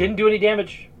 Ooh. Didn't do any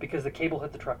damage because the cable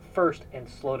hit the truck first and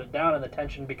slowed it down in the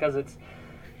tension because it's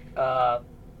a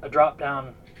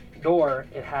drop-down door.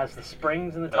 It has the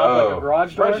springs in the top like a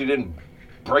garage door. You didn't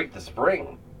break the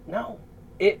spring. No,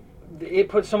 it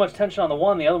put so much tension on the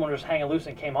one, the other one was hanging loose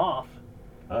and came off.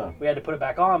 Oh. We had to put it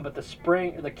back on, but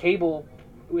the cable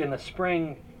in the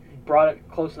spring brought it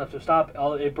close enough to stop.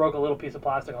 It broke a little piece of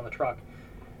plastic on the truck.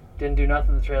 Didn't do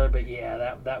nothing in the trailer, but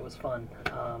yeah, that was fun.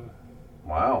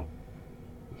 Wow.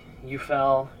 You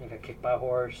fell. You got kicked by a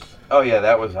horse. Oh yeah,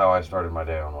 that was how I started my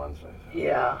day on Wednesday.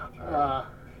 Yeah.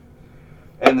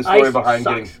 And the story behind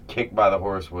sucks. getting kicked by the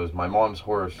horse was my mom's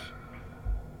horse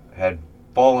had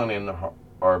fallen in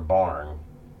our barn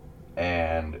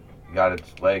and got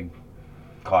its leg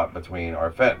caught between our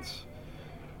fence.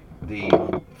 The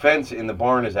fence in the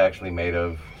barn is actually made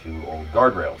of 2 old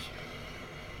guardrails.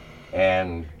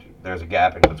 And there's a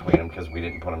gap in between them because we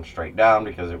didn't put them straight down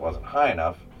because it wasn't high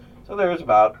enough. So there's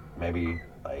about maybe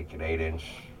like an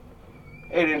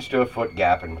 8-inch to a foot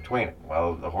gap in between it.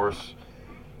 Well, the horse,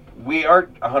 we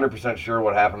aren't 100% sure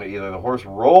what happened. Either the horse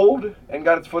rolled and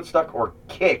got its foot stuck or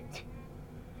kicked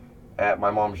at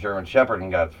my mom's German Shepherd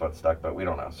and got its foot stuck, but we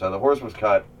don't know. So the horse was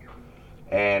cut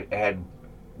and had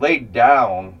laid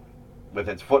down with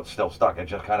its foot still stuck. It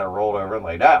just kind of rolled over and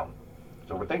lay down.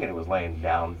 So we're thinking it was laying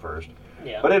down first.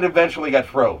 Yeah. But it eventually got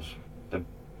froze. The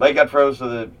leg got froze to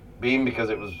the beam because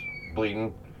it was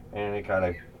bleeding, and it kind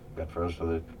of got froze to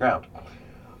the ground.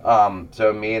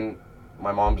 So me and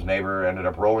my mom's neighbor ended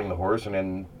up rolling the horse, and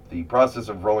in the process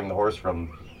of rolling the horse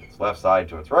from its left side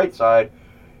to its right side,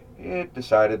 it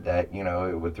decided that,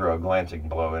 it would throw a glancing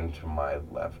blow into my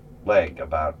left leg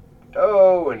about,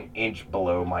 an inch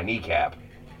below my kneecap.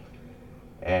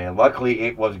 And luckily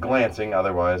it was glancing,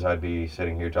 otherwise I'd be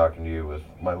sitting here talking to you with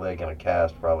my leg in a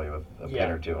cast, probably with a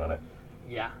pin or two in it.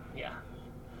 Yeah.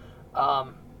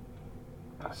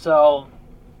 So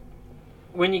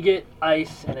when you get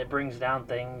ice and it brings down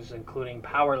things, including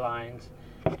power lines,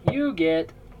 you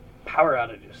get power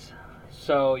outages.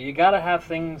 So you gotta have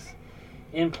things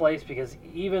in place because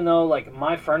even though like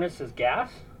my furnace is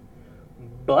gas,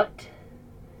 but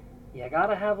you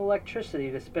gotta have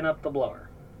electricity to spin up the blower.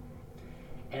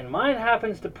 And mine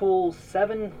happens to pull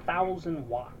 7,000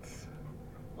 watts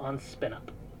on spin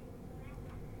up.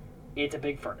 It's a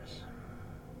big furnace.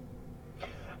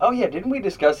 Oh yeah, didn't we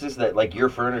discuss this that like your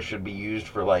furnace should be used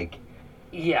for like?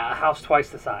 Yeah, a house twice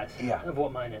the size Yeah. of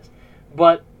what mine is.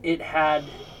 But it had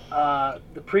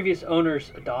the previous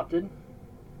owners adopted.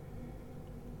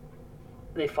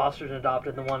 They fostered and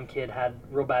adopted. The one kid had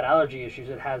real bad allergy issues.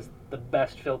 It has the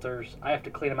best filters. I have to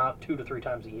clean them out 2 to 3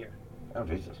 times a year. Oh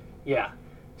Jesus. Yeah,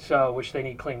 so which they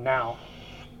need cleaned now,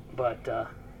 but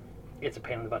it's a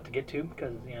pain in the butt to get to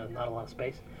because not a lot of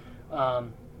space.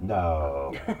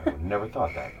 No, I would never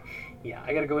thought that. Yeah,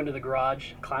 I got to go into the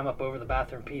garage, climb up over the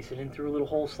bathroom piece, and in through a little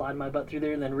hole, slide my butt through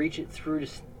there, and then reach it through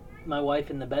to my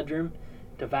wife in the bedroom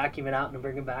to vacuum it out and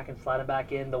bring it back and slide it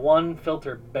back in. The one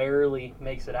filter barely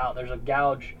makes it out. There's a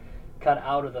gouge cut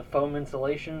out of the foam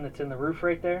insulation that's in the roof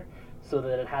right there so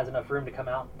that it has enough room to come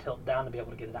out and tilt down to be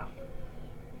able to get it out.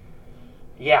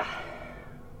 Yeah.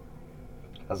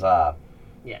 Huzzah.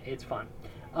 Yeah, it's fun.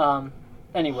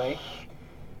 Anyway,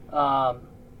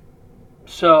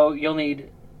 so you'll need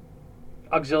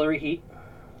auxiliary heat,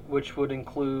 which would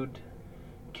include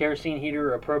kerosene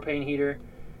heater or a propane heater.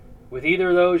 With either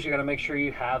of those, you got to make sure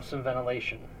you have some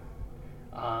ventilation.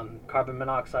 Carbon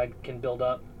monoxide can build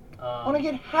up. Want to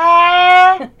get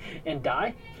high and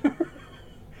die.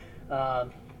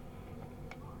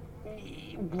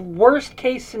 Worst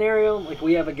case scenario, like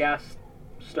we have a gas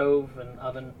stove and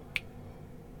oven.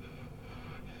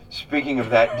 Speaking of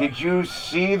that, did you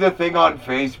see the thing on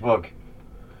Facebook?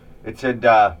 It said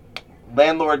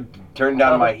landlord turned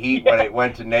down my heat when it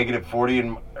went to negative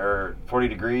 40 or 40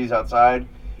 degrees outside.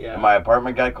 Yeah. And my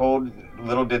apartment got cold.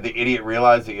 Little did the idiot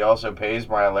realize that he also pays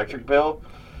my electric bill.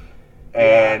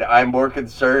 And I'm more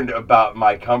concerned about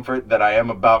my comfort than I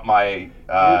am about my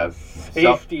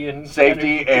safety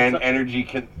and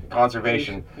energy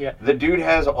conservation. Yeah. The dude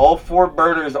has all 4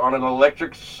 burners on an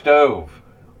electric stove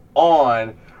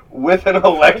on with an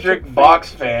electric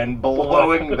box fan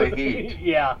blowing the heat.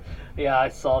 Yeah, I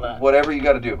saw that. Whatever you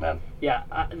got to do, man. Yeah,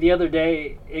 the other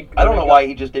day... I don't know why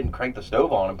he just didn't crank the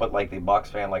stove on and put like the box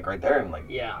fan like right there and like...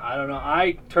 Yeah, I don't know.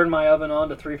 I turned my oven on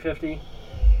to 350,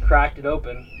 cracked it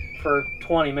open for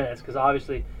 20 minutes because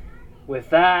obviously with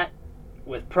that,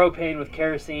 with propane, with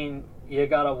kerosene, you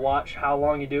got to watch how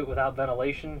long you do it without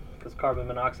ventilation because carbon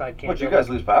monoxide can't... But you guys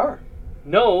lose power?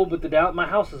 No, but my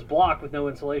house is blocked with no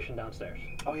insulation downstairs.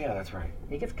 Oh yeah, that's right.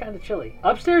 It gets kind of chilly.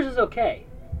 Upstairs is okay.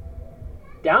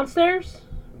 Downstairs,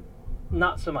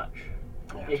 not so much.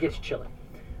 Yeah, it gets chilly.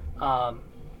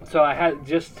 So I had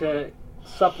just to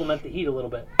supplement the heat a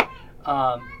little bit.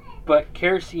 But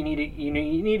kerosene, you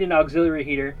need an auxiliary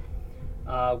heater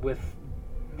with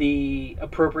the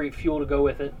appropriate fuel to go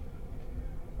with it.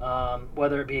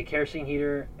 Whether it be a kerosene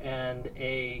heater and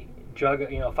a jug, a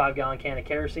 5-gallon can of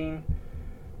kerosene.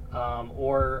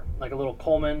 Or like a little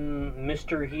Coleman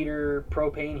Mr. heater,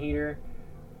 propane heater,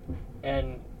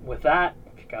 and with that,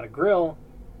 if you got a grill,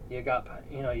 you got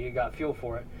fuel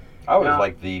for it. I always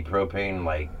like the propane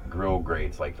like grill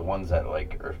grates, like the ones that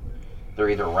they're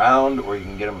either round or you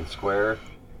can get them in square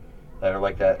that are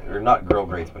like that. They're not grill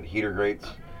grates, but heater grates,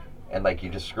 and like you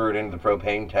just screw it into the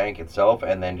propane tank itself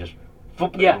and then just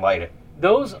flip it and light it.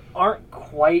 Those aren't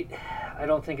quite, I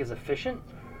don't think, as efficient.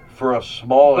 For a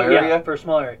small area? Yeah, for a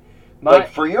small area. Like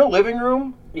for your living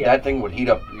room, that thing would heat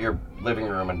up your living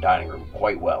room and dining room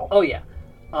quite well. Oh, yeah.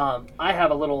 I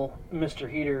have a little Mr.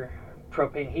 Heater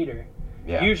propane heater.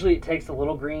 Yeah. Usually it takes the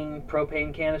little green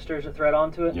propane canisters to thread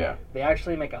onto it. Yeah. They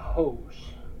actually make a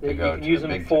hose. You can use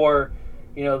them big for,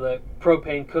 the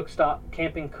propane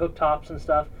camping cooktops and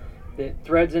stuff. That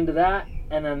threads into that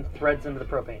and then threads into the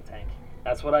propane tank.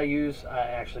 That's what I use. I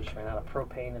actually just ran out of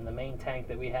propane in the main tank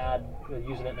that we had,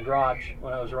 using it in the garage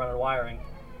when I was running wiring.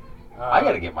 I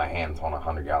got to get my hands on a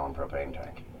 100-gallon propane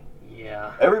tank.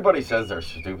 Yeah. Everybody says they're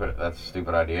stupid. That's a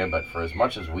stupid idea, but for as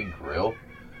much as we grill,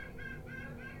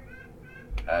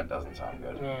 that doesn't sound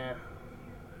good.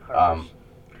 Yeah.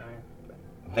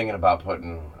 Thinking about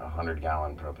putting a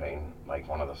 100-gallon propane, like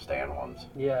one of the stand ones.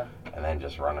 Yeah. And then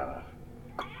just running a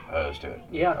hose to it.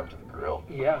 Yeah. Up to the grill.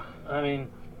 Yeah. I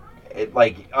mean,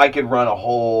 I could run a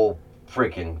whole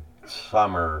freaking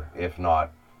summer, if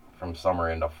not from summer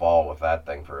into fall, with that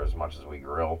thing for as much as we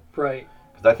grill. Right.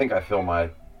 Because I think I fill my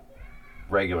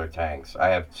regular tanks. I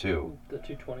have 2. The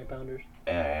 2 20-pounders.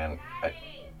 And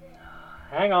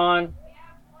Hang on.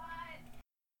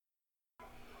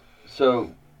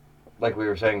 so, like we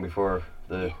were saying before,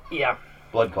 the Yeah.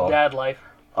 blood call. Dad life.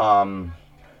 I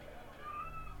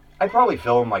probably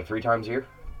fill them like 3 times a year.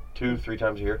 2-3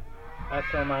 times a year. I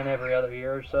fill mine every other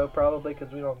year or so, probably,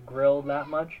 because we don't grill that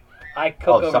much. I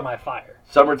cook over my fire.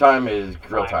 Summertime is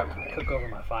grill time for me. Cook over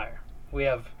my fire. We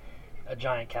have a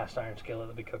giant cast iron skillet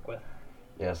that we cook with.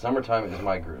 Yeah, summertime is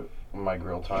my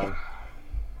grill time.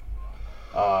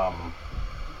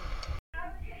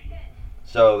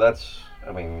 So that's,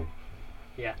 I mean,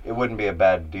 yeah, it wouldn't be a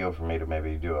bad deal for me to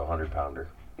maybe do a 100-pounder.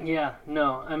 Yeah,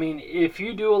 no, I mean, if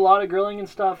you do a lot of grilling and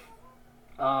stuff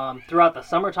throughout the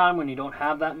summertime when you don't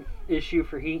have that issue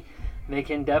for heat, they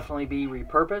can definitely be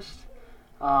repurposed.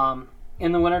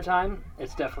 In the wintertime,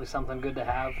 it's definitely something good to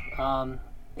have.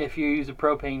 If you use a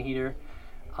propane heater,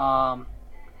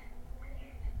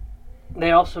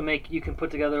 they also you can put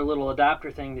together a little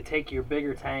adapter thing to take your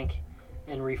bigger tank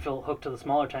and hook to the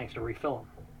smaller tanks to refill them.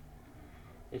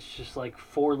 It's just like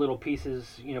 4 little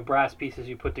pieces, brass pieces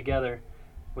you put together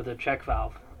with a check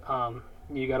valve.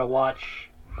 You got to watch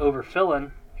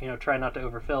overfilling, try not to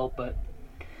overfill, but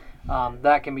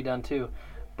that can be done too.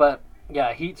 But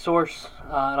yeah, heat source,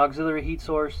 an auxiliary heat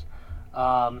source.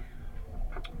 You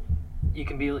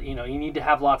can be, you need to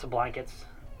have lots of blankets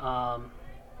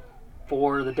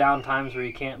for the down times where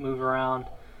you can't move around.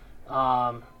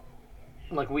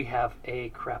 Like we have a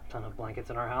crap ton of blankets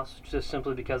in our house, just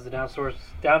simply because the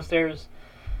downstairs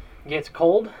gets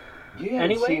cold. You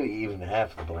haven't seen even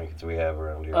half the blankets we have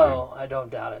around here. Oh, I don't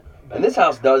doubt it. And this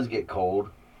house does get cold.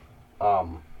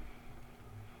 Old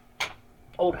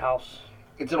house.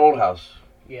 It's an old house.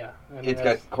 Yeah. It's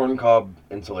got corncob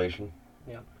insulation.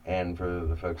 Yeah. And for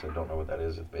the folks that don't know what that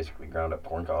is, it's basically ground up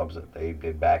corn cobs that they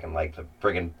did back in like the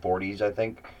friggin' 40s, I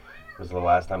think, was the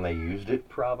last time they used it.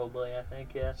 Probably, I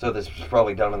think, yeah. So this was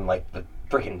probably done in like the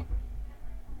friggin'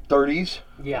 30s.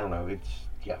 Yeah. I don't know.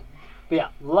 Yeah. But yeah,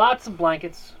 lots of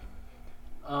blankets.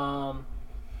 You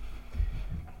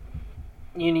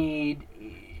need,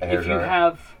 if you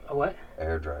have, a what? A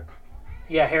hair dryer.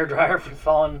 Yeah, hair dryer for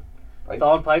thawing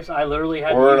pipes. I literally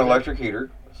had or an electric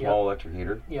heater, a small Yep. electric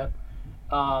heater. Yep.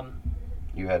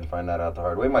 You had to find that out the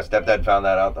hard way. My stepdad found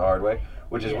that out the hard way,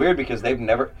 which is weird because they've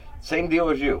never, same deal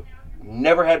as you,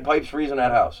 never had pipes freeze in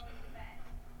that house.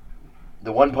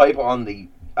 The one pipe on the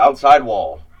outside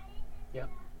wall. Yep.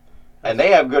 And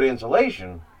they have good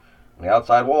insulation on the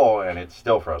outside wall, and it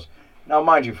still froze. Now,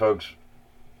 mind you, folks,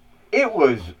 it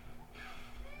was,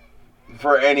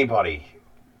 for anybody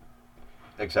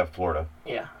except Florida,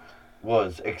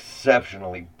 was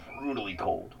exceptionally, brutally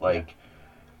cold. Like,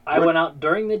 I went out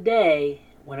during the day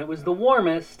when it was the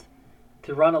warmest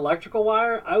to run electrical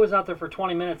wire. I was out there for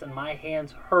 20 minutes, and my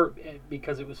hands hurt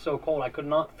because it was so cold. I could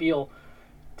not feel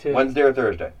to... Wednesday or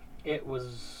Thursday? It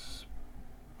was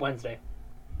Wednesday.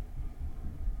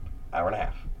 Hour and a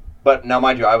half. But now,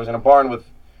 mind you, I was in a barn with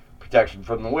protection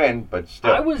from the wind, but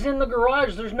still. I was in the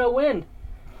garage. There's no wind.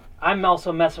 I'm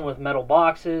also messing with metal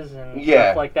boxes and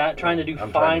stuff like that, trying to do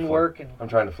fine work. I'm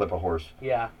trying to flip a horse.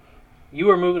 Yeah. You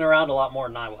were moving around a lot more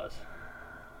than I was.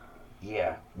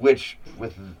 Yeah. Which,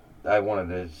 I wanted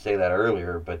to say that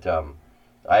earlier, but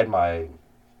I had my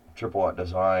Triple Watt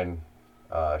Design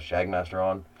Shagmaster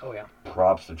on. Oh, yeah.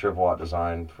 Props to Triple Watt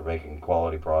Design for making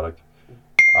quality product.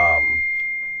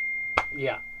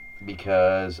 Yeah.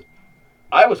 Because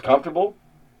I was comfortable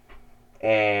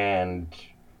and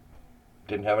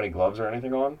didn't have any gloves or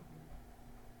anything on.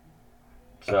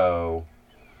 So,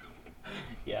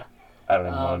 yeah. I don't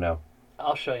even want to know.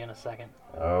 I'll show you in a second.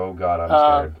 Oh, God,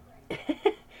 I'm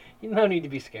scared. No need to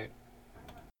be scared.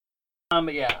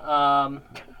 But yeah,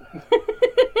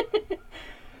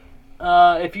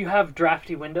 if you have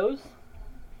drafty windows,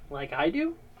 like I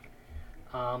do,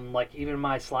 like even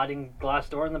my sliding glass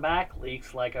door in the back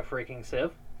leaks like a freaking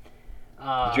sieve.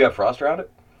 Did you have frost around it?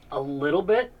 A little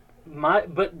bit.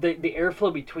 But the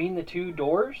airflow between the two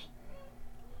doors,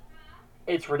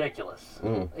 it's ridiculous.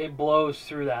 It blows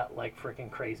through that like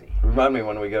freaking crazy. Remind me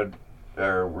when we're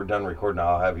done recording,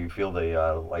 I'll have you feel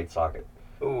the light socket.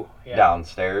 Ooh, yeah.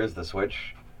 Downstairs, the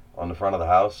switch on the front of the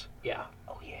house. Yeah.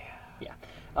 Oh, yeah. Yeah.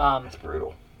 That's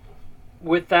brutal.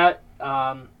 With that,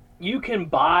 you can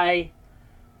buy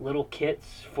little kits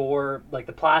for like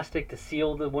the plastic to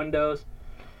seal the windows.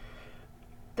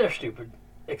 They're stupid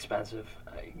expensive.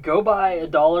 Go buy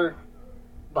 $1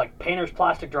 like painter's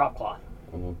plastic drop cloth.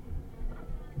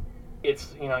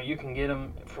 It's, you can get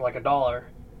them for like $1.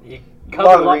 You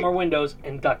cover a lot more windows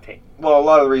and duct tape. Well, a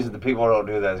lot of the reason that people don't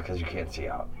do that is because you can't see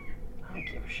out. I don't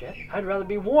give a shit. I'd rather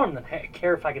be warm than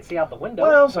care if I could see out the window.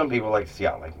 Well, some people like to see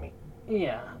out like me.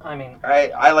 Yeah, I mean,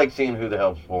 I like seeing who the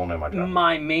hell's pulling in my driveway.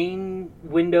 my main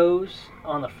windows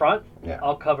on the front, Yeah.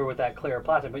 I'll cover with that clear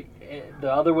plastic. But the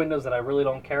other windows that I really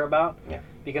don't care about, Yeah.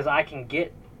 because I can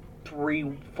get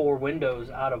 3-4 windows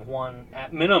out of one,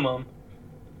 at minimum,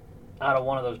 out of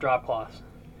one of those drop cloths.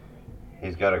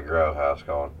 He's got a grow house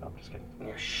going. No, I'm just kidding.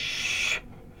 Yeah, shh.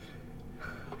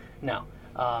 No.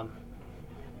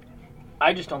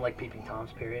 I just don't like peeping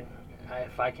Toms, period.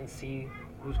 If I can see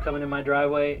who's coming in my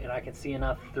driveway and I can see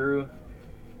enough through.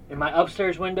 In my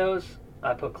upstairs windows,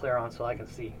 I put clear on so I can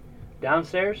see.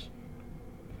 Downstairs?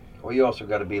 Well, you also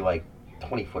got to be like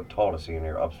 20 foot tall to see in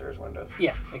your upstairs windows.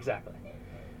 Yeah, exactly.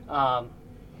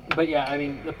 But yeah, I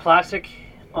mean, the plastic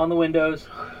on the windows,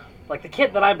 like the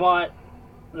kit that I bought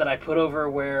that I put over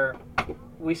where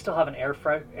we still have an air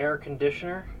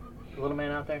conditioner, the little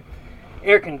man out there,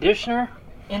 air conditioner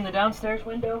in the downstairs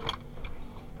window,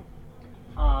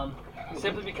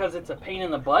 simply because it's a pain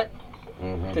in the butt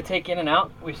to take in and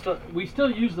out. We still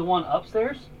use the one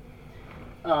upstairs.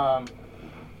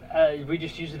 We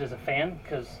just use it as a fan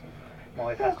because my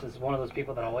wife is one of those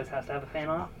people that always has to have a fan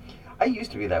on. I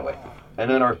used to be that way. And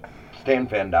then our stand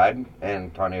fan died,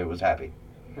 and Tanya was happy.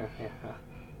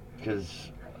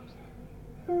 Because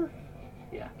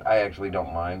yeah, I actually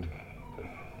don't mind.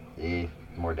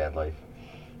 More dad life.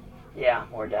 Yeah,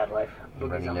 more dad life.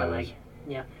 Boogies Runny on my nose. leg.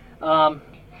 Yeah.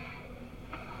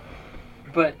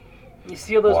 But you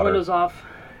seal those Water. windows off.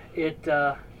 It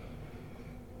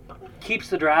keeps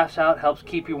the drafts out, helps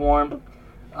keep you warm.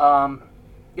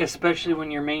 Especially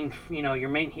when your main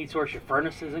heat source, your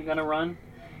furnace, isn't going to run.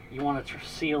 You want to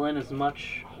seal in as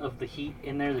much of the heat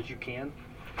in there that you can.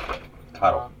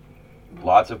 Cuddle.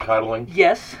 Lots of cuddling.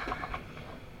 Yes.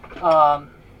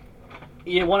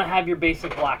 You want to have your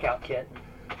basic blackout kit.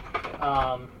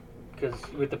 Because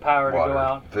with the power Water, to go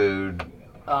out. food.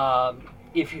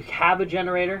 If you have a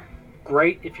generator,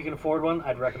 great. If you can afford one,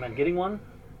 I'd recommend getting one.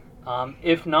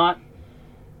 If not...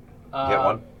 Get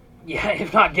one. Yeah,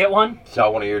 if not, get one.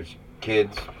 Sell one of your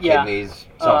kids, Yeah. kidneys,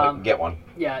 something. Get one.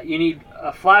 Yeah, you need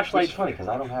a flashlight. It's funny because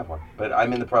I don't have one. But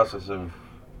I'm in the process of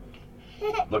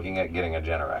looking at getting a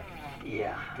Generac.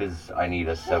 Yeah. Because I need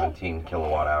a 17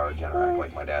 kilowatt hour Generac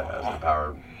like my dad has to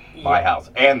power my house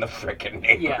and the frickin'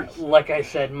 neighbors. Yeah, like I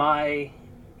said, my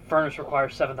furnace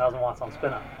requires 7,000 watts on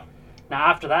spin up. Now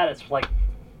after that, it's like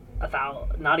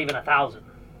not even 1,000.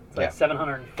 It's like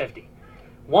 750.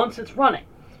 Once it's running.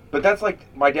 But that's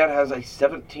like, my dad has a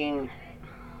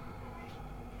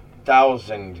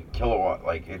 17,000 kilowatt,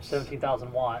 like it's...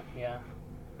 17,000 watt, yeah.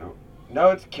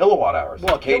 No, it's kilowatt hours.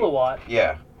 Well, kilowatt.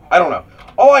 Yeah. I don't know.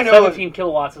 All I know 17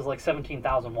 kilowatts is like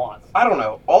 17,000 watts. I don't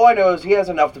know. All I know is he has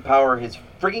enough to power his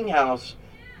frigging house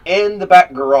and the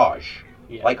back garage.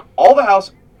 Yeah. Like, all the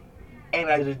house, and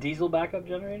Is it a diesel backup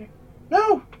generator?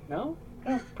 No. No?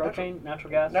 No. Propane,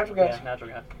 natural gas? Natural gas. Yeah, natural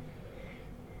gas.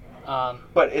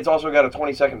 But it's also got a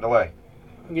 20-second delay.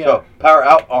 Yeah. So, power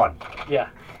out, on. Yeah.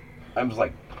 I'm just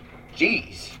like,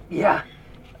 geez. Yeah.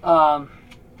 And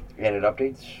it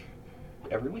updates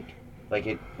every week. Like,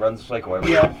 it runs a cycle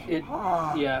every week.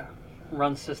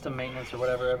 Runs system maintenance or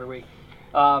whatever every week.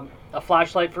 A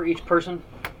flashlight for each person.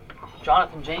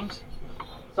 Jonathan James.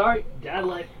 Sorry, dad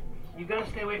life. You gotta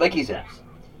stay away from Like the he said. steps.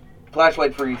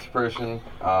 Flashlight for each person.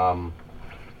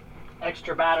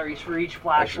 Extra batteries for each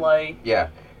flashlight. Yeah.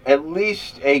 At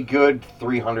least a good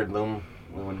 300 lumen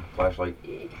flashlight.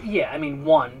 Yeah, I mean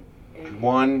one.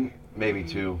 One, maybe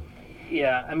two.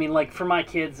 Yeah, I mean like for my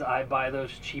kids, I buy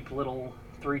those cheap little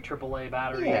 3 AAA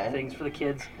battery things for the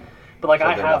kids. But like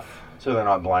so they're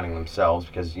not blinding themselves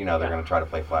because they're going to try to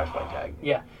play flashlight tag.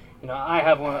 Yeah, I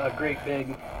have a great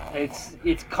big.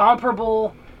 It's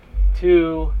comparable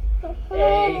to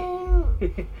a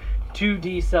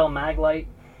 2D cell mag light.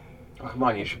 Oh, come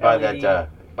on, you should buy LED. that.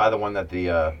 Buy the one that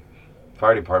the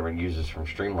fire department uses from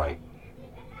Streamlight.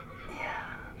 Yeah.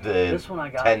 This one I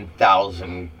got.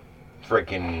 10,000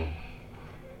 freaking.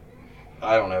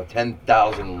 I don't know,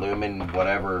 10,000 lumen,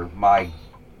 whatever. My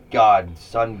God,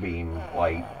 sunbeam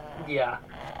light. Yeah.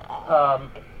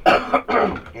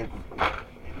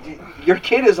 Your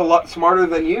kid is a lot smarter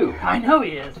than you. I know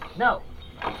he is. No,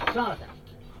 Jonathan.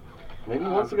 Maybe he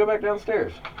wants to go back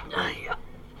downstairs.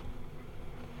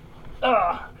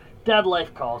 Yeah. Dad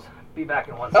life calls. Be back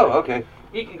in 1 second. Oh, okay.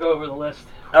 He can go over the list.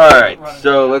 All right.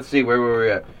 So let's see, where were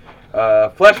we at?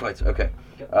 Flashlights. Okay.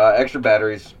 Extra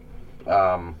batteries.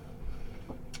 Phone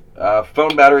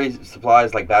battery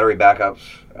supplies, like battery backups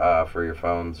for your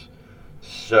phones.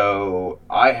 So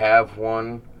I have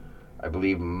one. I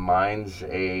believe mine's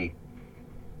a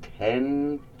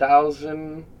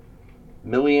 10,000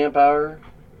 milliamp hour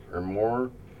or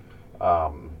more.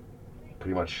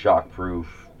 Pretty much shockproof,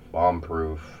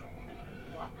 bomb-proof,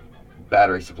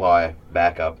 battery supply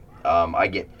backup. I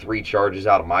get 3 charges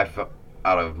out of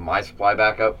my supply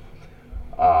backup.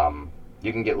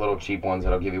 You can get little cheap ones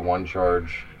that'll give you 1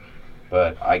 charge,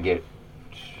 but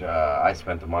I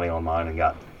spent the money on mine and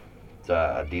got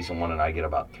a decent one, and I get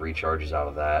about 3 charges out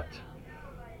of that.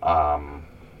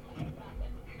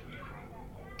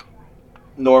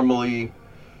 Normally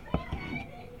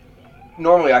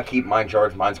I keep mine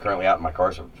charged. Mine's currently out in my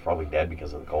car, so it's probably dead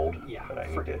because of the cold. Yeah, but I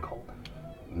cold.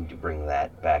 Need to bring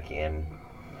that back in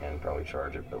and probably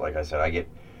charge it. But like I said, I get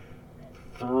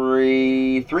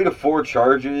 3 to 4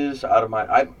 charges out of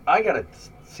my. I gotta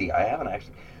see. I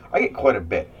get quite a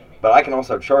bit, but I can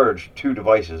also charge 2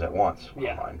 devices at once on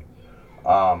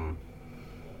mine.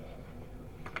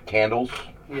 Candles.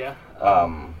 Yeah.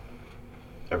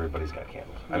 Everybody's got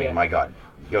candles. I mean, my God,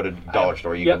 go to Dollar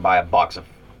Store. You Yep. can buy a box of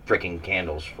freaking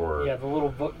candles for. Yeah, the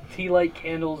little tea light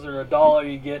candles are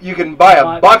 $1. You can buy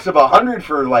a box of 100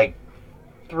 for like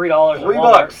 $3.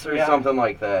 $3 or something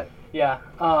like that. Yeah.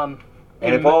 And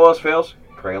if all else fails,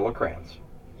 Crayola crayons.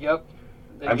 Yep.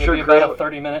 I'm sure about a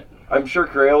 30-minute. I'm sure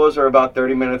Crayolas are about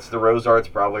 30 minutes. The Rose Arts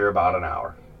probably are about an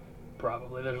hour.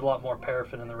 Probably. There's a lot more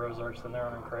paraffin in the Rose Arts than there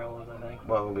are in Crayolas, I think.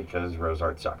 Well, because Rose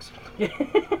Art sucks.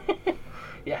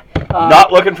 Yeah.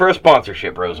 Not looking for a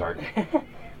sponsorship, Rose Art.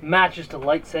 Matches to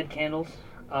light said candles.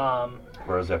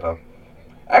 Rose Zippo.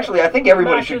 Actually, I think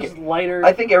everybody should get lighter.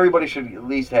 I think everybody should at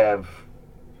least have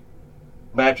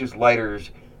matches, lighters,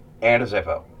 and a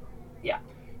Zippo. Yeah.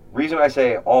 Reason I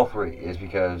say all 3 is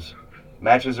because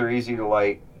matches are easy to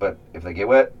light, but if they get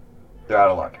wet, they're out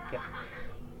of luck. Yeah.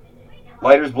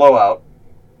 Lighters blow out.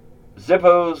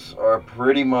 Zippos are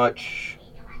pretty much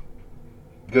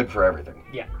good for everything.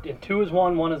 Yeah. If 2 is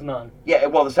 1, 1 is none. Yeah,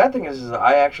 well, the sad thing is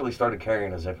I actually started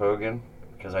carrying a Zippo again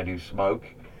because I do smoke,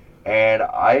 and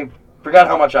I forgot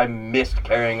how much I missed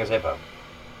carrying a Zippo.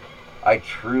 I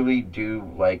truly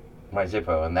do like my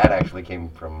Zippo, and that actually came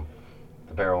from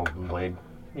the barrel and blade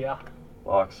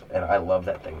locks, and I love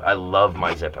that thing. I love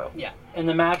my Zippo. Yeah, and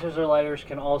the matches or lighters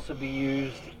can also be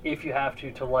used if you have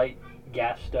to light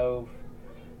gas stove,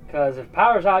 because if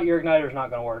power's out, your igniter's not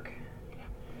going to work.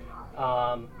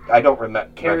 I don't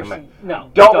recommend.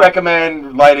 No. Don't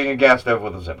recommend lighting a gas stove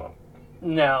with a Zippo.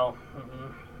 No.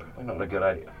 Probably not a good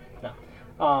idea.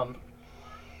 No.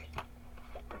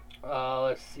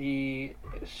 Let's see,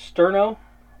 Sterno,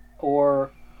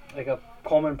 or like a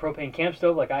Coleman propane camp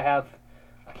stove. Like I have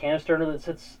a can of Sterno that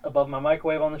sits above my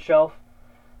microwave on the shelf,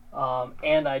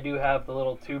 and I do have the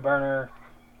little 2-burner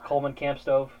Coleman camp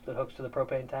stove that hooks to the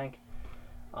propane tank.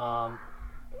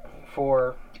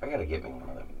 For I gotta get me one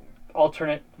of them.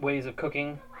 Alternate ways of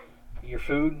cooking your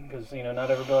food, because not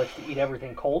everybody likes to eat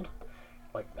everything cold.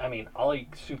 Like, I mean, I'll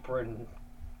eat soup and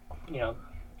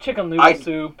chicken noodle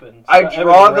soup, and I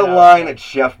draw the line at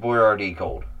Chef Boyardee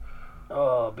cold.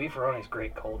 Oh, beefaroni's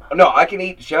great cold. No, I can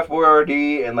eat Chef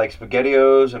Boyardee and like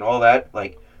SpaghettiOs and all that,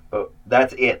 but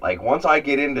that's it. Like once I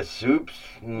get into soups,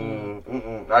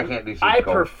 I can't do soup I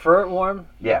cold. prefer it warm.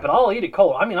 Yeah, but I'll eat it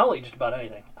cold. I mean, I'll eat just about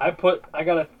anything. I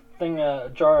got a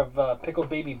jar of pickled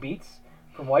baby beets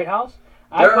from White House.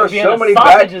 There are so many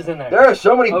sausages in there. There are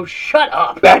so many. Oh, shut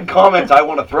up! Bad comments I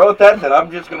want to throw at that I'm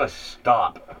just gonna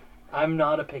stop. I'm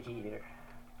not a picky eater.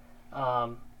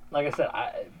 Like I said,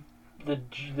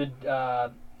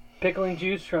 the pickling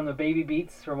juice from the baby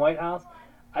beets from White House,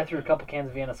 I threw a couple cans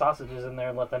of Vienna sausages in there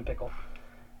and let them pickle.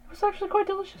 It was actually quite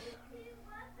delicious.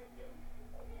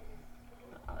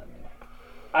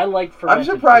 I like fermented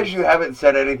I'm surprised foods. you haven't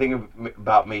said anything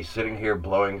about me sitting here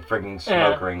blowing frigging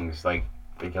smoke rings,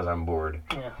 because I'm bored.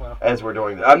 Yeah, well. As we're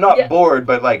doing this. I'm not bored,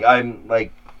 but I'm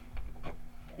like...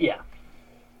 Yeah.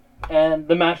 And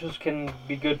the matches can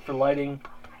be good for lighting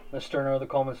the Sterno or the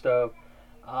Coleman stove.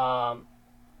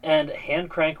 And hand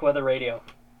crank weather radio.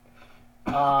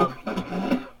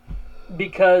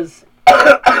 Because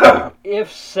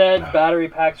if said battery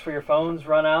packs for your phones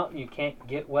run out and you can't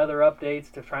get weather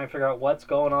updates to try and figure out what's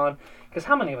going on, because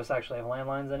how many of us actually have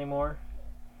landlines anymore?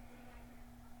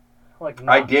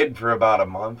 I did for about a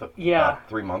month. Yeah.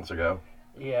 3 months ago.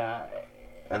 Yeah.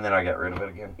 And then I got rid of it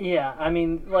again. Yeah, I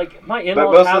mean, like, my in-laws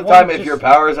But most of the time, if your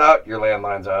power's out, your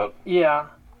landline's out. Yeah.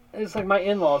 It's like my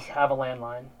in-laws have a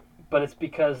landline, but it's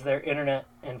because their internet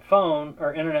and phone,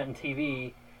 or internet and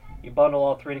TV, you bundle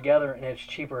all 3 together, and it's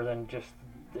cheaper than just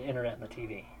the internet and the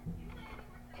TV.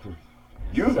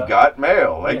 You've got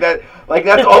mail. That. Like,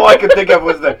 that's all I could think of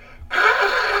was the...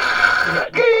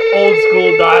 old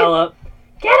school dial-up.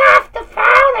 Get off the phone!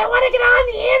 I want to get on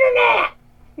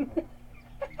the internet!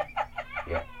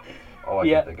 Yeah. All I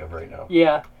can think of right now.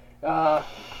 Yeah.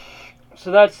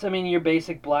 So that's, your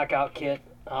basic blackout kit.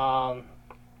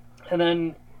 And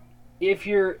then if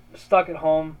you're stuck at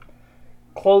home,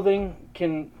 clothing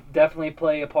can definitely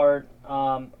play a part.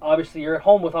 Obviously, you're at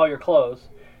home with all your clothes,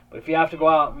 but if you have to go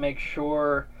out, make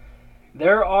sure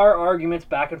there are arguments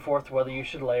back and forth whether you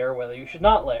should layer or whether you should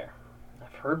not layer.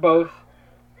 I've heard both.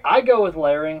 I go with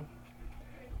layering.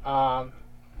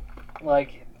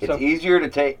 It's easier to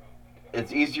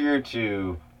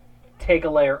take a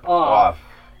layer off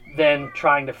than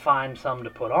trying to find some to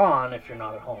put on if you're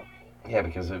not at home. Yeah,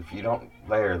 because if you don't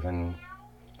layer, then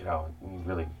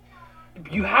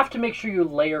you have to make sure you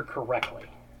layer correctly.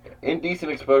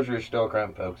 Indecent exposure is still a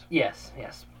crime, folks. Yes.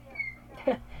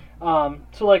 So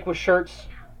like with shirts,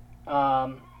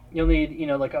 you'll need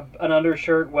an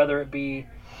undershirt, whether it be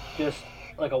just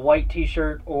like a white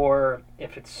t-shirt, or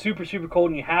if it's super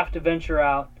cold and you have to venture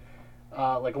out,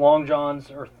 like long johns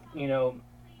or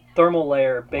thermal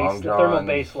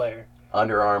base layer.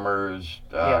 Under Armour's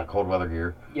cold weather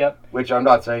gear. Yep. Which I'm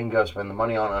not saying go spend the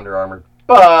money on Under Armour,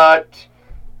 but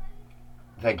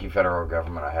thank you, federal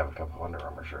government. I have a couple Under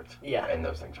Armour shirts. Yeah. And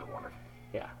those things are wonderful.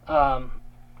 Yeah.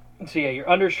 So yeah, your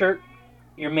undershirt,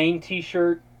 your main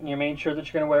t-shirt, your main shirt that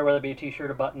you're going to wear, whether it be a t-shirt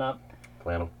or button-up.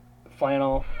 Flannel.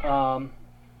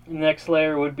 Next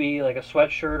layer would be like a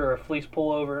sweatshirt or a fleece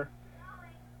pullover.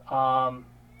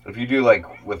 If you do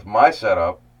like with my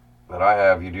setup that I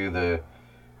have, you do the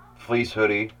fleece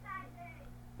hoodie,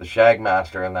 the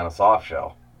Shagmaster, and then a soft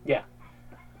shell. Yeah.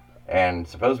 And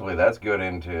supposedly that's good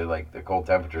into like the cold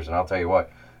temperatures. And I'll tell you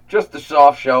what, just the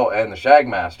soft shell and the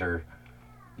Shagmaster,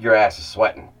 your ass is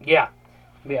sweating. Yeah.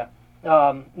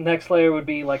 Next layer would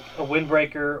be like a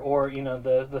windbreaker or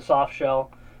the soft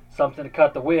shell, something to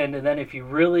cut the wind. And then if you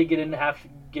really get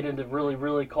into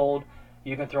really cold,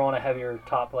 you can throw on a heavier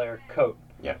top layer coat.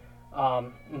 Yeah.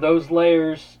 Those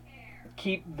layers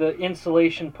keep the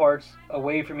insulation parts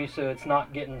away from you so it's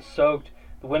not getting soaked.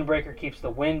 The windbreaker keeps the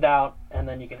wind out, and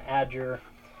then you can add your...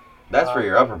 That's for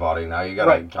your upper body. Now you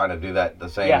got to kind of do that the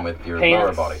same with your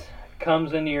lower body.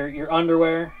 Comes in your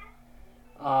underwear.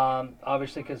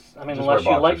 Obviously, because, Just unless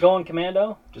you like going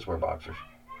commando. Just wear boxers.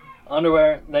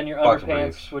 Underwear, then your Boxer underpants,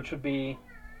 briefs. which would be...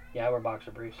 Yeah, I wear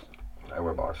boxer briefs. I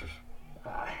wear boxers.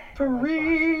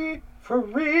 Free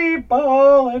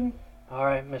ballin'. All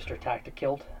right, Mr.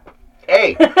 Tactic-Killed.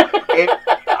 Hey,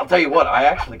 I'll tell you what, I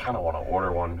actually kind of want to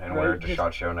order one and wear it to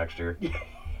SHOT Show next year.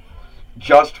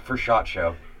 Just for SHOT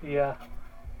Show. Yeah.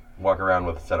 Walk around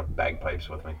with a set of bagpipes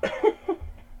with me.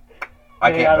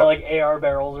 I can't like AR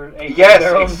barrels or AK yes,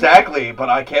 barrels. exactly, but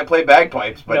I can't play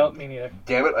bagpipes. But nope, me neither.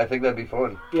 Damn it, I think that'd be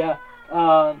fun. Yeah.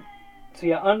 So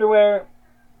yeah, underwear,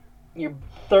 your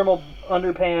thermal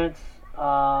underpants,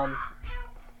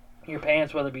 your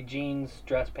pants, whether it be jeans,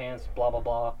 dress pants, blah blah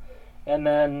blah, and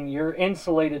then your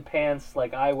insulated pants,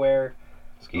 like I wear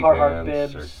Carhartt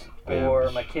bibs, or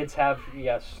my kids have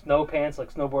snow pants,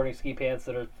 like snowboarding ski pants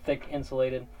that are thick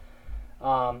insulated.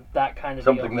 That kind of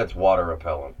something deal. That's water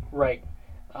repellent. Right.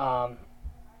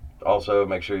 Also,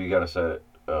 make sure you got a set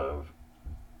of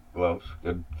gloves,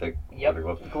 good thick leather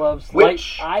gloves. Gloves.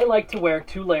 Which I like to wear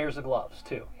 2 layers of gloves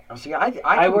too. See,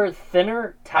 I wear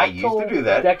thinner, tactile, I used to do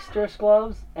that. dexterous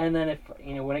gloves, and then if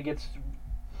when it gets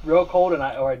real cold and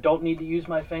I don't need to use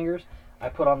my fingers, I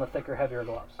put on the thicker, heavier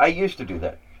gloves. I used to do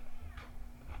that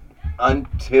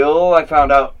until I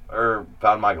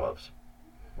found my gloves.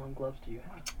 What gloves do you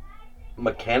have?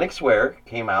 Mechanics Wear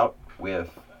came out with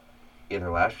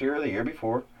either last year or the year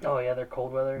before. Oh yeah, they're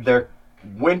cold weather. They're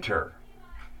winter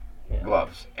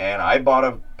gloves, and I bought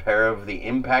a pair of the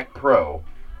Impact Pro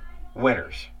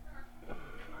winters.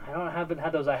 I haven't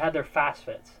had those. I had their fast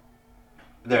fits.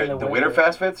 The winter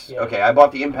fast fits? Yeah. Okay, I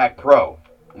bought the Impact Pro.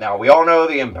 Now, we all know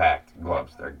the Impact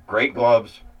gloves. They're great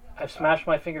gloves. I've smashed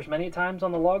my fingers many times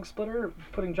on the log splitter,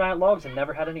 putting giant logs, and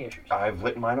never had any issues. I've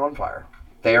lit mine on fire.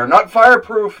 They are not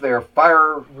fireproof. They are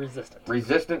fire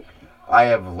resistant. I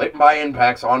have lit my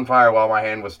impacts on fire while my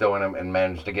hand was still in them and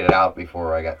managed to get it out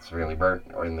before I got severely burnt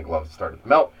or the gloves started to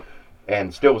melt,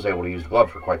 and still was able to use the glove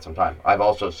for quite some time. I've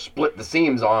also split the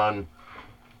seams on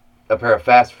a pair of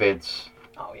fast fits.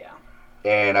 Oh yeah.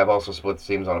 And I've also split the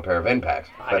seams on a pair of impacts.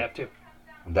 I have too.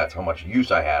 That's how much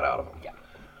use I had out of them. Yeah.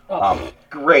 Oh,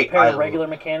 great. A pair of regular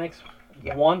mechanics.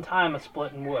 Yeah. One time a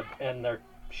split in wood, and they're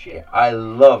shit. Yeah, I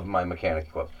love my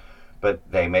mechanics gloves, but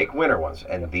they make winter ones,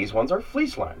 and these ones are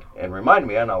fleece lined. And remind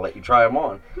me, and I'll let you try them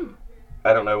on.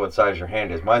 I don't know what size your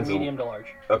hand is. Mine's medium to large.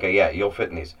 Okay, yeah, you'll fit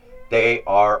in these. They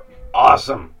are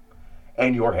awesome,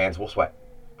 and your hands will sweat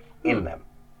in them.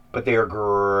 But they are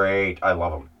great. I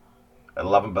love them. I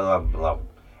love them, love them, love them.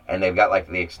 And they've got like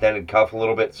the extended cuff a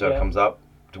little bit, so it comes up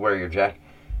to where your jacket.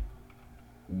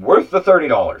 Worth the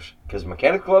 $30, because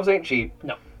mechanic gloves ain't cheap.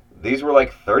 No. These were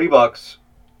like $30,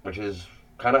 which is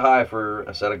kind of high for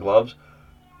a set of gloves.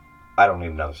 I don't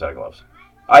need another set of gloves.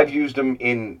 I've used them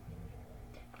in...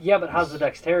 Yeah, but how's the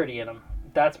dexterity in them?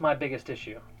 That's my biggest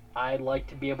issue. I like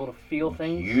to be able to feel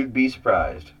things. You'd be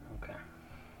surprised. Okay.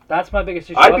 That's my biggest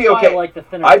issue. I'd be okay. I like the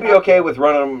thinner I'd be okay with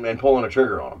running them and pulling a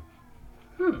trigger on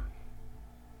them.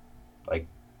 Like,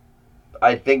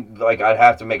 I think like I'd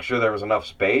have to make sure there was enough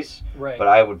space. Right. But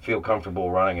I would feel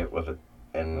comfortable running it with it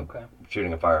and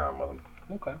shooting a firearm with them.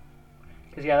 Okay.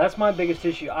 Because that's my biggest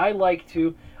issue.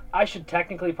 I should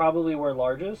technically probably wear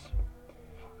larges,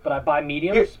 but I buy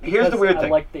mediums. Here's the weird thing. I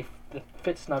like they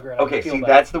fit snugger. And Okay, I feel see,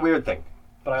 better. that's the weird thing.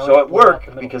 But So at work,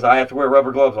 because I have to wear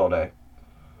rubber gloves all day,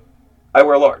 I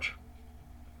wear large.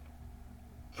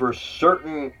 For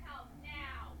certain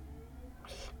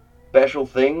special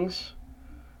things,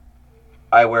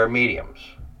 I wear mediums.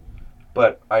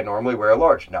 But I normally wear a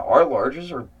large. Now, our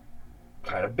larges are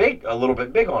kind of big, a little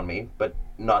bit big on me, but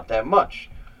not that much.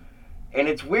 And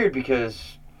it's weird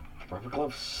because rubber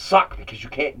gloves suck because you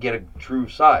can't get a true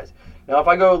size. Now, if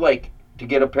I go, like, to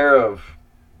get a pair of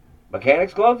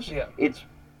mechanics gloves, it's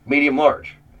medium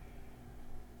large.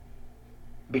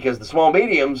 Because the small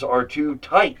mediums are too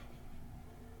tight.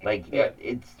 Like,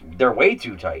 they're way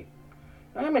too tight.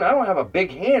 I mean, I don't have a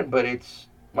big hand, but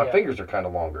my fingers are kind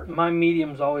of longer. My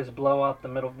mediums always blow out the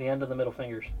end of the middle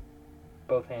fingers.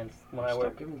 Both hands when I wear.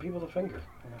 Stop giving people the finger.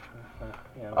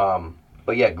 Yeah.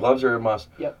 But yeah, gloves are a must.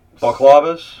 Yep.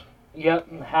 Balaclavas.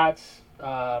 Yep. Hats.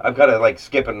 I've got to like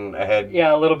skipping ahead.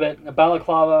 Yeah, a little bit. A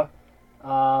balaclava.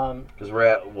 Because we're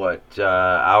at what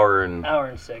hour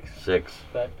and 6. 6.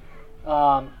 But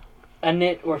a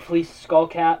knit or fleece skull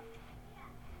cap.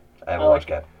 I have a watch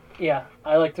cap. Yeah,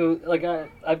 I like to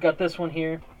I've got this one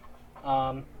here.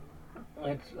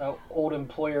 It's an old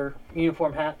employer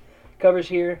uniform hat. Covers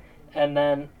here, and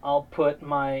then I'll put the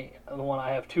one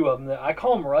I have 2 of them. I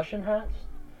call them Russian hats,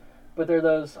 but they're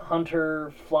those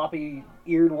hunter floppy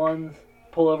eared ones.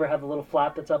 Pull over, have the little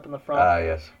flap that's up in the front.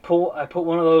 Yes. I put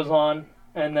one of those on,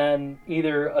 and then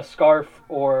either a scarf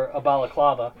or a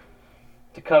balaclava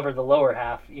to cover the lower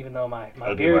half, even though my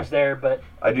beard's there. But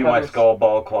I do my skull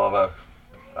balaclava.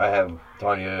 I have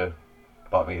Tanya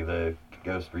bought me the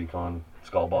Ghost Recon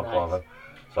skull balaclava. Nice.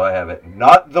 So I have it.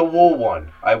 Not the wool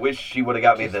one. I wish she would have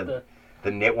got me the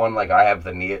knit one. Like I have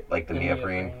the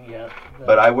neoprene. Yeah.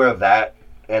 But I wear that,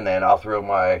 and then I'll throw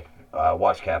my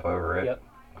watch cap over it. Yep.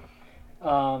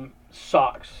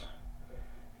 Socks.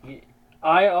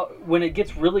 When it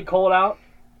gets really cold out.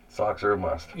 Socks are a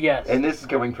must. Yes. And this is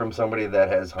coming from somebody that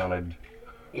has hunted.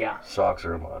 Yeah. Socks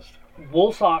are a must.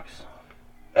 Wool socks.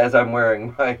 As I'm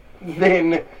wearing my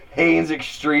thin Hanes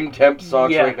Extreme Temp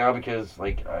socks right now because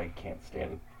like I can't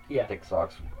stand thick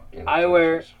socks.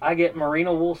 I get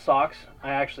merino wool socks.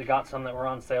 I actually got some that were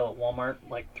on sale at Walmart,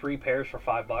 like 3 pairs for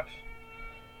 $5.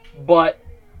 But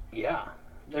yeah,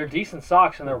 they're decent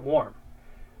socks and they're warm.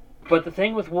 But the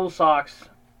thing with wool socks,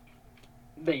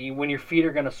 when your feet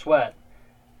are gonna sweat,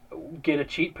 get a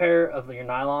cheap pair of your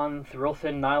real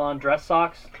thin nylon dress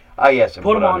socks. Yes.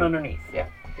 Put them on underneath. Yeah.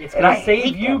 It's going to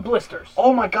save you blisters.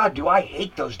 Oh my God, do I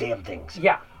hate those damn things.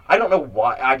 Yeah. I don't know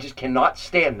why. I just cannot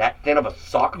stand that thin of a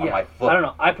sock on my foot. I don't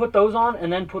know. I put those on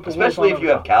and then put the especially if you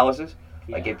have calluses.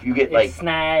 Yeah. Like if you get like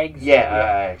snags.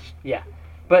 Yeah. Yeah.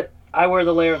 But I wear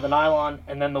the layer of the nylon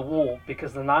and then the wool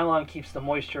because the nylon keeps the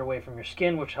moisture away from your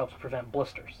skin, which helps prevent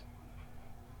blisters.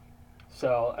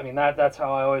 So, I mean, that's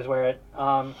how I always wear it.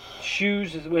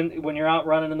 Shoes is when you're out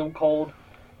running in the cold.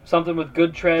 Something with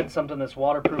good tread, something that's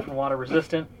waterproof and water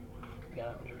resistant. Yeah,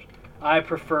 that one's yours. I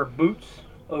prefer boots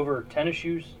over tennis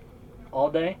shoes all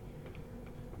day.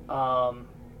 I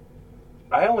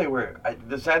only wear...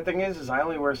 the sad thing is I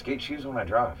only wear skate shoes when I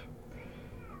drive.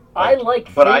 I like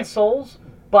thin soles,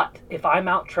 but if I'm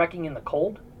out trekking in the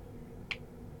cold,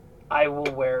 I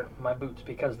will wear my boots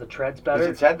because the tread's better. Is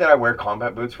it sad that I wear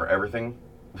combat boots for everything?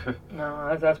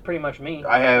 No, that's pretty much me.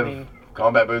 I have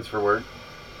combat boots for work.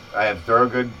 I have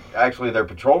Thorogood. Actually, they're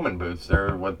patrolman boots.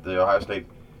 They're what the Ohio State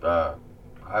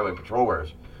Highway Patrol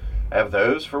wears. I have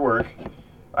those for work.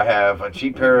 I have a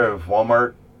cheap pair of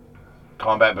Walmart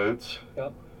combat boots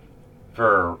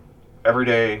for every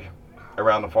day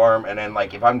around the farm. And then,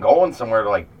 like, if I'm going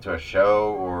somewhere to a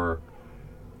show or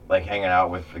like hanging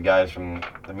out with the guys from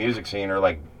the music scene or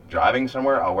like driving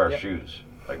somewhere, I'll wear shoes,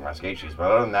 like my skate shoes.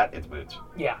 But other than that, it's boots.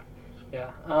 Yeah.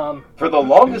 Yeah. For the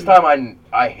longest time,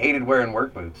 I hated wearing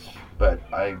work boots, but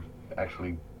I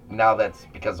actually now that's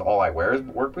because all I wear is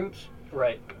work boots.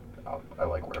 Right. I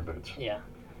like wearing boots. Yeah.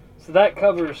 So that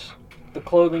covers the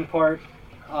clothing part.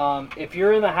 If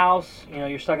you're in the house,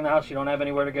 you're stuck in the house, you don't have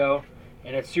anywhere to go,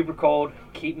 and it's super cold,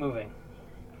 keep moving.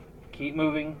 Keep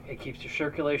moving. It keeps your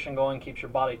circulation going, keeps your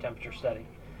body temperature steady.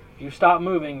 If you stop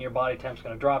moving, your body temp's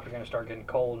going to drop. You're going to start getting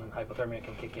cold, and hypothermia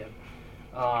can kick in.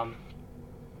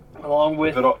 Along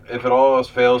with... If it all else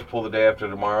fails, pull the day after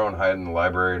tomorrow and hide in the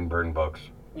library and burn books.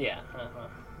 Yeah. I'm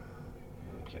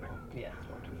kidding. Yeah.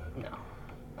 Don't do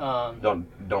that. No.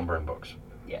 Don't burn books.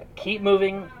 Yeah. Keep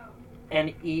moving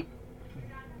and eat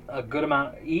a good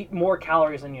amount. Eat more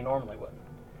calories than you normally would.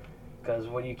 Because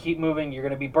when you keep moving, you're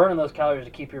going to be burning those calories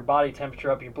to keep your body temperature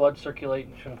up, your blood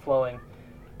circulation flowing.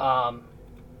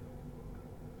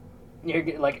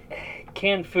 You're like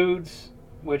canned foods,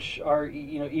 which are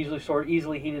easily stored,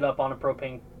 easily heated up on a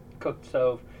propane cooked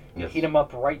stove. You heat them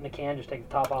up right in the can. Just take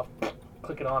the top off,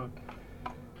 click it on,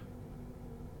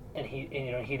 and heat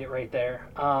it right there.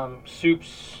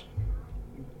 Soups.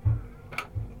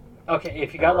 Okay,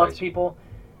 if you got lots of people,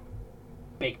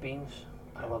 baked beans.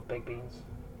 I love baked beans.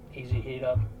 Easy to heat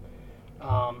up.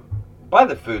 Buy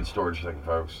the food storage thing,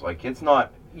 folks. Like, it's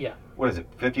not... Yeah. What is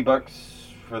it, $50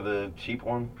 for the cheap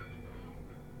one?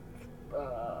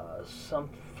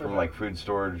 From like Food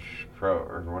Storage Pro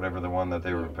or whatever, the one that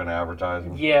they were going to advertise.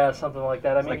 Yeah, something like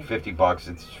that. It's like $50.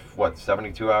 It's what,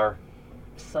 72 hour?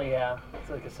 So yeah, it's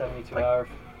like a 72 hour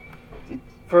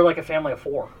for like a family of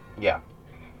 4. Yeah.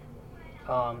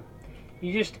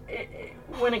 You just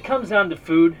when it comes down to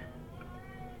food,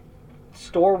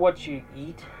 store what you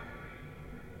eat,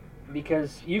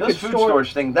 because Those food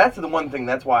storage thing. That's the one thing.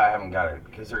 That's why I haven't got it,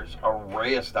 because there's an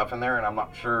array of stuff in there, and I'm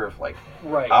not sure if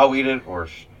I'll eat it or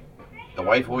the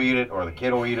wife will eat it or the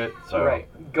kid will eat it. So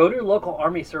go to your local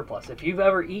Army surplus. If you've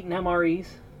ever eaten MREs,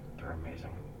 they're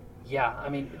amazing. Yeah, I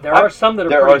mean there are some that are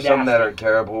pretty nasty. Some that are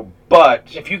terrible,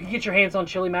 but if you can get your hands on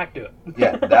chili mac, do it.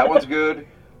 Yeah, that one's good.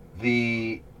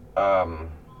 The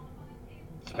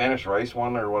Spanish rice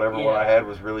one or whatever one I had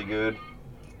was really good.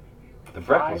 The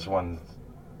breakfast one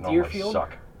normally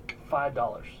suck.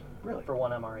 $5 really for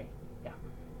one MRE. Yeah,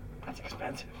 that's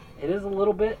expensive. It is a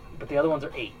little bit, but the other ones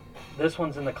are $8. This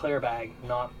one's in the clear bag,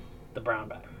 not the brown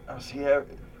bag. Oh, see,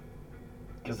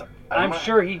 because I'm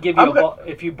sure he'd give you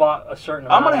if you bought a certain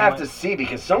amount. I'm gonna have to see,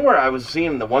 because somewhere I was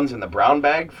seeing the ones in the brown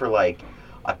bag for like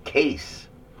a case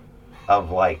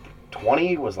of like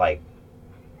 20 was like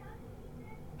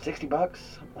 $60,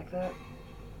 something like that.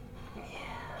 Yeah,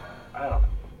 I don't know.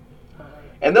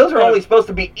 And those are only supposed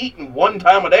to be eaten one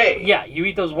time a day. Yeah, you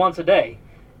eat those once a day.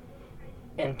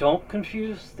 And don't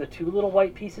confuse the 2 little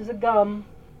white pieces of gum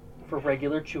for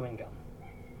regular chewing gum.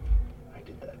 I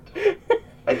did that.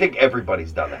 I think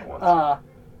everybody's done that once.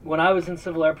 When I was in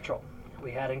Civil Air Patrol,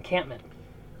 we had encampment.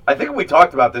 I think we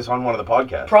talked about this on one of the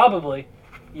podcasts. Probably,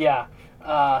 yeah.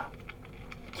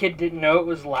 Kid didn't know it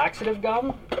was laxative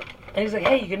gum. And he's like,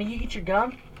 hey, you gonna eat your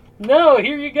gum? No,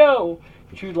 here you go.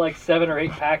 Chewed like 7 or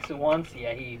 8 packs at once.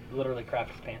 Yeah, he literally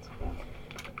crapped his pants.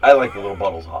 I like the little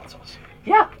Bubbles hot sauce.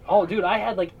 Yeah. Oh, dude, I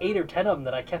had like 8 or 10 of them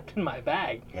that I kept in my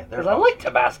bag. Yeah, because I like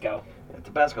Tabasco. Yeah,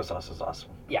 Tabasco sauce is awesome.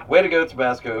 Yeah. Way to go,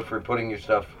 Tabasco, for putting your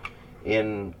stuff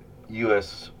in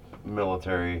U.S.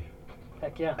 military.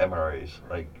 Heck yeah. MREs.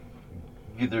 Like,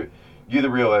 you're the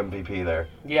real MVP there.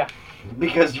 Yeah.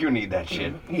 Because you need that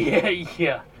shit.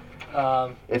 Yeah.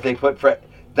 If they put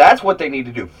that's what they need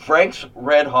to do. Frank's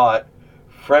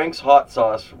hot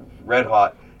sauce, Red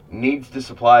Hot, needs to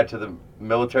supply to the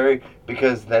military,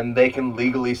 because then they can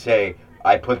legally say,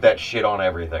 I put that shit on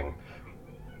everything.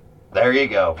 There you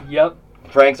go. Yep.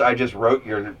 Frank's, I just wrote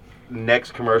your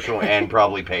next commercial and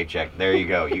probably paycheck. There you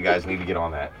go. You guys need to get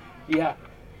on that. Yeah.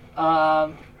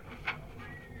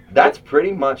 That's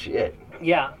pretty much it.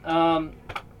 Yeah.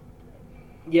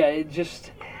 It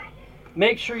just...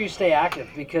 Make sure you stay active,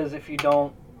 because if you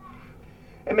don't...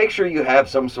 And make sure you have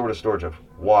some sort of storage of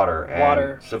water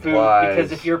and supplies. Food,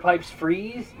 because if your pipes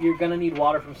freeze, you're going to need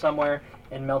water from somewhere,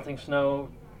 and melting snow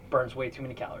burns way too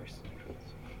many calories.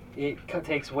 It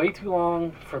takes way too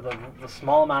long for the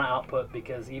small amount of output,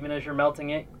 because even as you're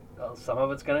melting it, some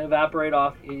of it's going to evaporate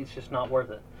off. It's just not worth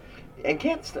it. And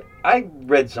I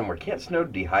read somewhere, can't snow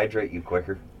dehydrate you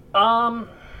quicker? That's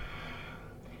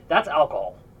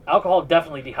alcohol. Alcohol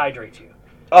definitely dehydrates you.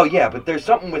 Oh, yeah, but there's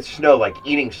something with snow, like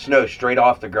eating snow straight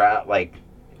off the ground, like...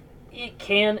 It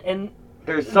can, and...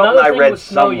 There's something I read with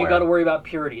snow, somewhere. you got to worry about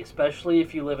purity, especially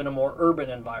if you live in a more urban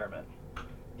environment.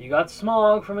 You got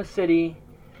smog from a city,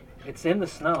 it's in the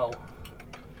snow.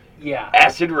 Yeah.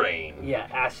 Acid rain. Yeah,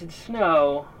 acid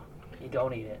snow. You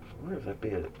don't eat it. I wonder if that'd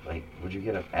be would you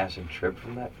get an acid trip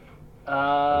from that?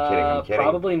 I'm kidding.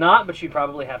 Probably not, but you'd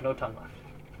probably have no tongue left.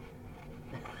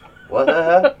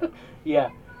 What?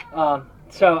 Yeah.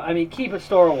 So, I mean, keep a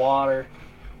store of water,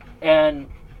 and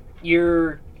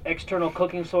your external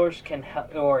cooking source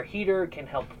or heater can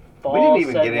help thaw. We didn't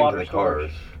even get into the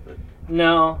cars.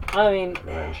 No, I mean...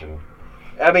 Prevention.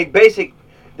 I mean, basic...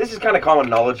 This is kind of common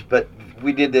knowledge, but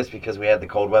we did this because we had the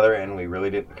cold weather and we really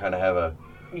didn't kind of have a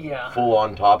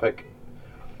full-on topic.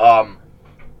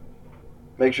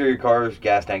 Make sure your car's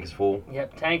gas tank is full.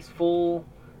 Yep, tank's full.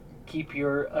 Keep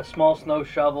a small snow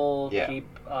shovel. Yeah. Keep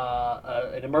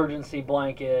an emergency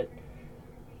blanket.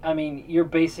 I mean, your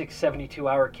basic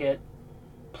 72-hour kit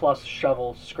plus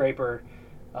shovel, scraper.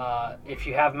 If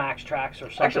you have max tracks or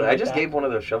something. Actually, I just gave one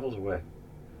of those shovels away.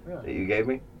 Really? That you gave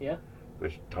me. Yeah.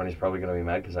 Which Tony's probably going to be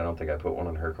mad because I don't think I put one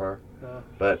in her car. No.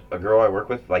 But a girl I work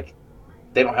with, like,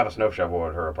 they don't have a snow shovel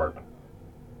at her apartment.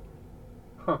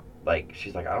 Huh. Like,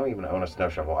 she's like, I don't even own a snow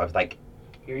shovel. I was like,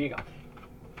 here you go.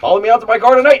 Follow me out to my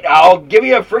car tonight. I'll give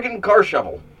you a freaking car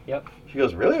shovel. Yep. She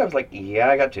goes, really? I was like, yeah,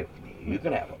 I got two. You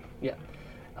can have one. Yeah.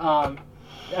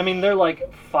 I mean, they're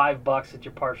like $5 at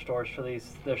your parts stores for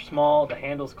these. They're small. The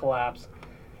handles collapse.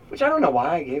 Which I don't know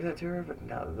why I gave that to her, but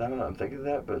now that I'm thinking of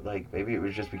that, but like maybe it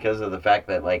was just because of the fact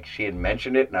that like she had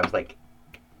mentioned it, and I was like,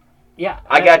 yeah,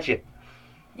 I got you.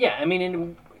 Yeah, I mean,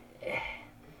 you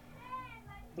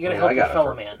gotta help your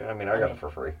fellow man. I mean, I got it for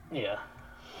free. Yeah,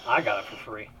 I got it for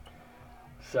free.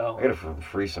 So I got it for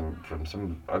free from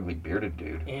some ugly bearded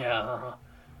dude. Yeah,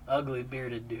 ugly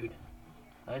bearded dude.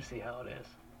 I see how it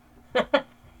is.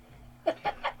 All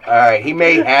right, he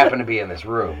may happen to be in this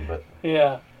room, but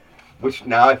yeah. Which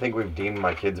now I think we've deemed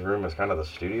my kid's room as kind of the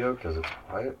studio because it's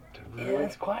quiet. Really? Yeah,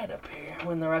 it's quiet up here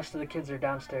when the rest of the kids are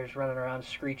downstairs running around,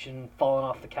 screeching, falling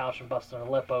off the couch and busting a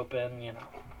lip open, you know.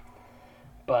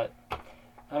 But,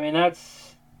 I mean,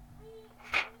 that's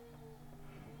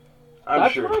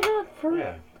sure. what I got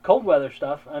for cold weather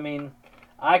stuff. I mean,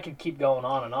 I could keep going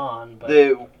on and on, but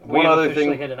we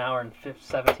officially hit an hour and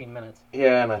 17 minutes.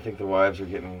 Yeah, and I think the wives are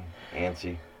getting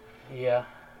antsy. Yeah.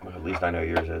 Well, at least I know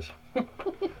yours is.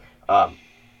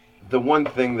 The one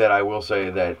thing that I will say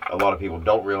that a lot of people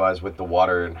don't realize with the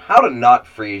water and how to not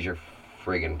freeze your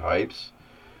friggin' pipes,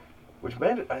 which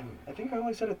man, I think I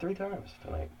only said it 3 times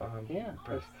tonight. Yeah.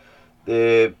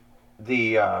 The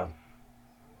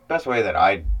best way that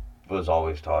I was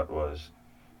always taught was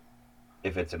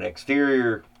if it's an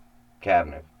exterior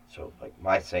cabinet, so like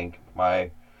my sink,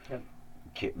 my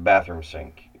bathroom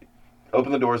sink,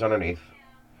 open the doors underneath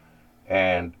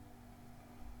and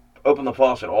open the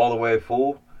faucet all the way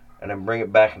full, and then bring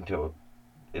it back until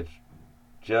it's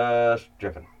just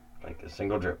dripping, like a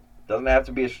single drip. Doesn't have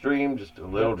to be a stream, just a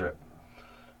little drip,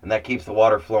 and that keeps the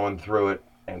water flowing through it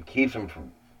and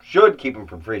should keep them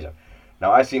from freezing.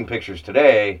 Now I seen pictures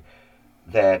today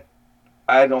that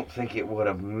I don't think it would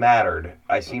have mattered.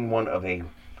 I seen one of a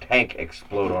tank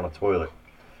explode on a toilet.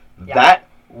 Yeah. That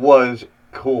was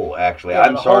cool, actually. Yeah,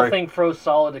 I'm sorry. The whole thing froze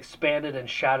solid, expanded, and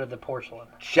shattered the porcelain.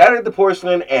 Shattered the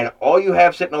porcelain, and all you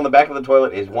have sitting on the back of the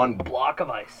toilet is one block of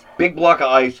ice. Big block of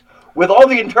ice with all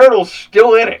the internals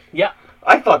still in it. Yeah.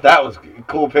 I thought that was a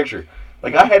cool picture.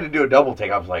 Like, I had to do a double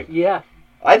take. I was like... Yeah.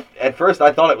 At first,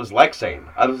 I thought it was Lexane.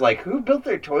 I was like, who built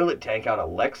their toilet tank out of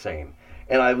Lexane?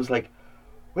 And I was like,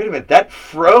 wait a minute, that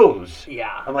froze.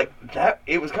 Yeah. I'm like,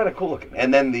 it was kind of cool looking.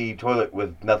 And then the toilet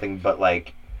with nothing but,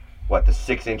 like... the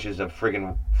 6 inches of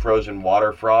friggin' frozen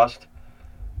water frost?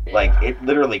 Yeah. Like, it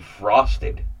literally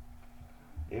frosted.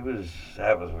 That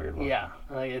was weird looking. Yeah,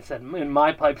 like I said,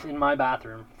 my pipes in my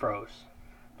bathroom froze.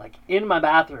 Like, in my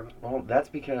bathroom. Well, that's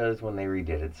because when they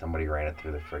redid it, somebody ran it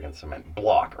through the friggin' cement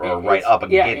block, or right up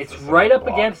against it. Yeah, it's right up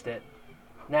against it.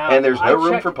 Now, and there's no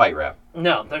room for pipe wrap.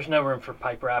 No, there's no room for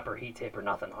pipe wrap or heat tape or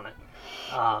nothing on it.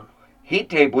 Heat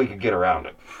tape, we could get around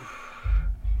it.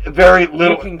 Very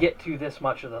little. You can get to this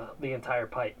much of the entire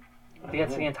pipe.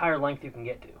 That's the entire length you can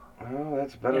get to. Oh,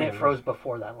 that's better. And it froze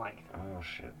before that length. Oh,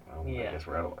 shit. Well, yeah. I guess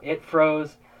we're out of luck. It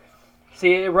froze.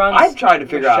 See, it runs... I'm trying to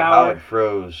figure out how it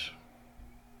froze.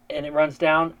 And it runs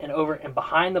down and over and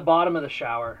behind the bottom of the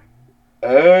shower.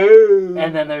 Oh.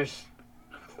 And then there's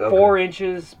 4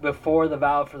 inches before the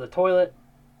valve for the toilet.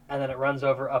 And then it runs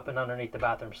over up and underneath the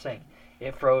bathroom sink.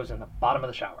 It froze in the bottom of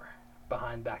the shower.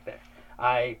 Behind back there.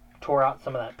 I tore out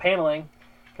some of that paneling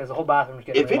because the whole bathroom's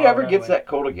getting If it ever gets that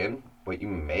cold again, what you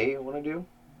may want to do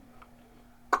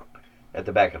at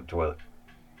the back of the toilet,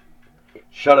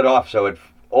 shut it off so it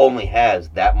only has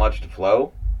that much to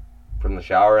flow from the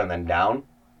shower and then down,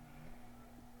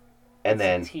 and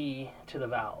then a T to the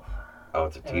valve. Oh,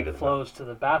 it's a T to the valve. It flows to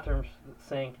the bathroom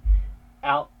sink,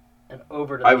 out and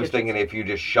over to the I was thinking if you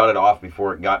just shut it off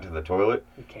before it got to the toilet,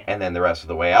 you can't. And then the rest of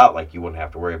the way out, like you wouldn't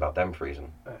have to worry about them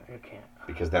freezing. You can't.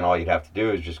 Because then all you'd have to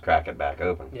do is just crack it back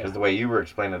open. Because the way you were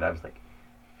explaining it, I was like,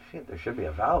 shit, there should be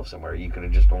a valve somewhere. You could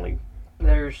have just only...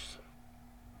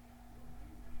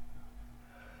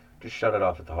 Just shut it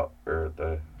off at the hot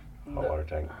water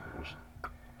tank.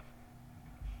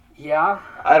 Yeah.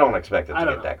 I don't expect it to I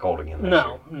don't get know. that cold again this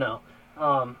year. No.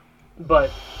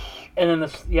 But, and then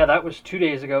that was 2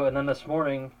 days ago, and then this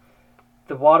morning,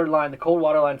 the cold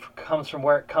water line comes from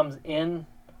where it comes in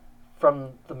from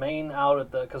the main out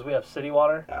at because we have city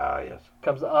water. Ah, yes.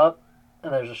 Comes up,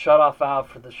 and there's a shut-off valve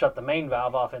shut the main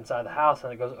valve off inside the house,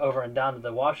 and it goes over and down to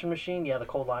the washing machine. Yeah, the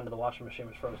cold line to the washing machine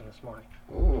was frozen this morning.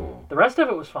 Ooh. The rest of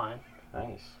it was fine.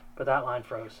 Nice. But that line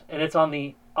froze. And it's on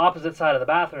the opposite side of the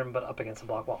bathroom, but up against the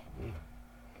block wall.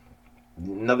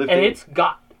 Another thing. And it's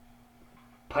got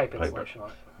pipe insulation on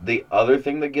it. The other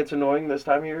thing that gets annoying this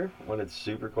time of year, when it's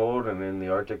super cold and in the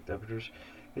Arctic temperatures,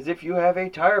 is if you have a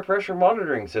tire pressure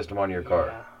monitoring system on your car.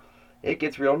 Yeah. It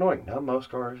gets real annoying. Now, most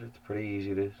cars, it's pretty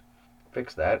easy to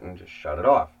fix that and just shut it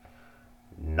off.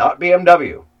 Not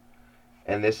BMW.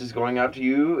 And this is going out to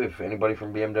you, if anybody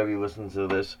from BMW listens to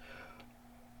this.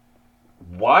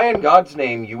 Why in God's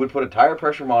name you would put a tire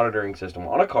pressure monitoring system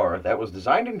on a car that was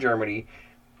designed in Germany?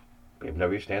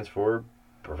 BMW stands for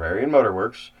Bavarian Motor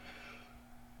Works.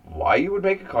 Why you would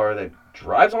make a car that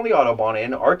drives on the Autobahn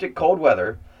in Arctic cold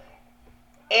weather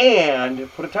and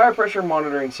put a tire pressure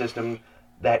monitoring system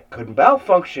that could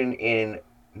malfunction in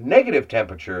negative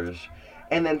temperatures,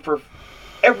 and then for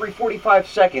every 45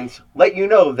 seconds let you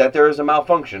know that there is a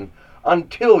malfunction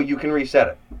until you can reset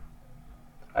it.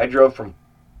 I drove from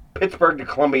Pittsburgh to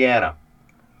Columbiana.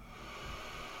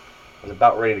 I was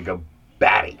about ready to go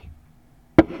batty.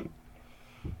 Yeah.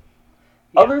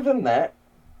 Other than that,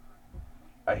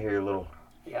 I hear little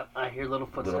I hear little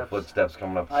footsteps.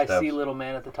 Coming up the I steps. see little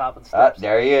man at the top of the steps.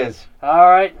 There he is. All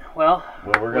right. Well,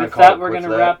 We're going with to that, we're going to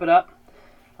wrap it up.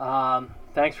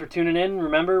 Thanks for tuning in.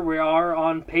 Remember, we are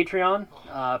on Patreon.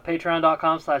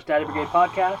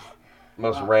 Patreon.com/DaddyBrigadePodcast.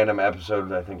 Most random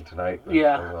episode, I think, tonight.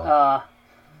 Yeah.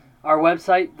 Our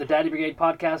website,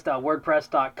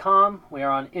 thedaddybrigadepodcast.wordpress.com. We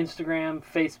are on Instagram,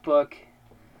 Facebook,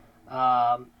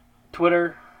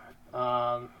 Twitter.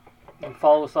 You can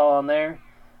follow us all on there.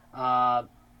 At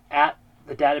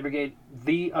the Daddy Brigade,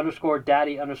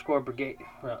 _Daddy_Brigade,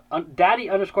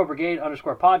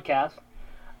 Daddy_Brigade_podcast.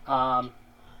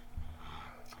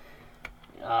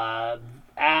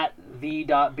 At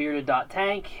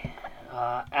the.bearded.tank.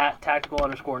 At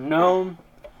tactical_gnome.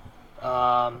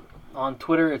 On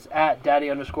Twitter, it's at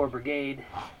Daddy_Brigade.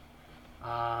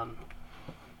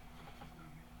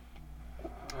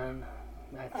 And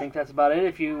I think that's about it.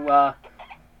 If you have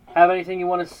anything you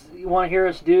want to hear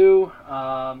us do,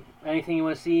 anything you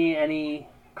want to see, any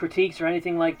critiques or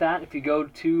anything like that, if you go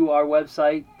to our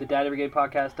website,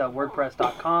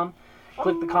 thedaddybrigadepodcast.wordpress.com,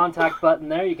 click the contact button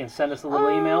there. You can send us a little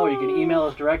email, or you can email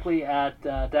us directly at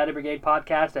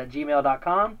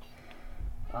daddybrigadepodcast@gmail.com.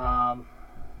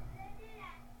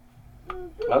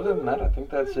 Other than that, I think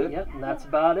that's it. Yep, and that's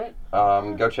about it.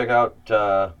 Go check out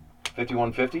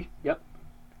 5150. Yep.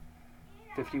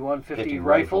 5150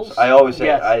 rifles. I always say,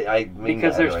 yes. I mean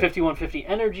because that there's anyway. 5150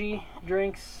 energy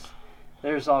drinks.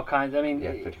 There's all kinds. I mean,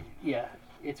 Yeah, 50.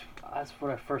 That's what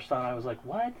I first thought. I was like,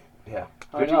 what? Yeah,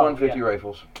 I know, 5150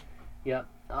 rifles. Yep.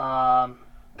 What are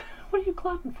you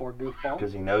clapping for, goofball?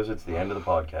 Because he knows it's the end of the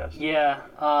podcast. Yeah.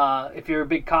 If you're a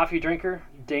big coffee drinker,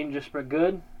 dangerous but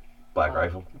good. Black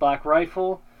Rifle. Black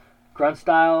Rifle. Grunt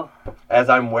Style. As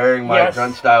I'm wearing my Yes.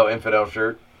 Grunt Style Infidel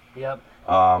shirt. Yep.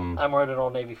 I'm wearing an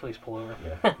old Navy fleece pullover.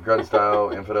 Yeah. Grunt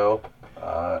Style Infidel.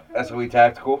 SOE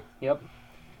Tactical. Yep.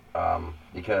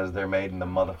 Because they're made in the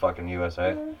motherfucking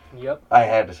USA. Yep. I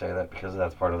had to say that because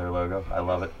that's part of their logo. I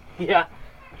love it. Yeah.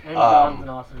 And John's an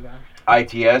awesome guy.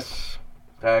 ITS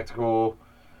Tactical.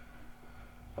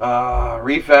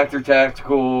 Refactor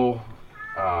Tactical.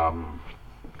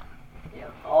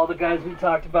 All the guys we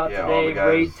talked about Yeah, all today, the guys.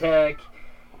 Raid Tech,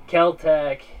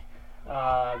 Kel-Tec,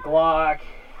 Glock.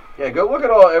 Yeah, go look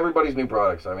at everybody's new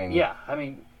products. I mean,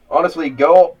 honestly,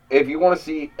 go if you want to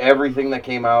see everything that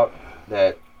came out,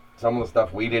 that some of the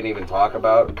stuff we didn't even talk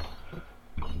about.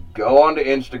 Go on to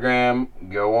Instagram,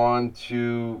 go on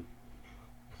to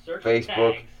Search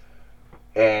Facebook, tags.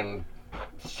 and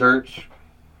search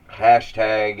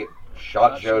hashtag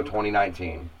SHOT Show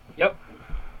 2019. Yep.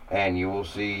 And you will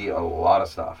see a lot of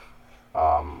stuff.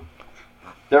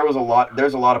 There's a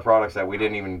lot of products that we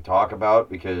didn't even talk about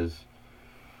because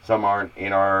some aren't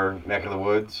in our neck of the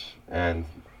woods, and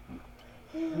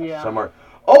some are.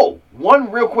 Oh,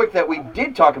 one real quick that we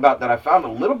did talk about that I found a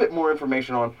little bit more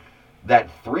information on, that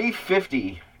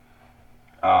 350.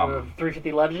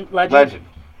 350 Legend.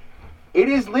 It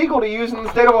is legal to use in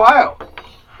the state of Ohio.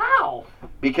 How?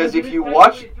 Because if you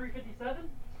watch, 357?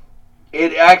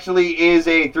 it actually is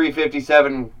a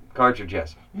 357 cartridge,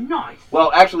 yes. Nice.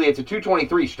 Well, actually, it's a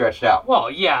 223 stretched out.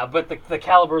 Well, yeah, but the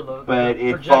caliber of the But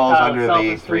it projectile falls under itself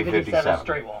the is 357 357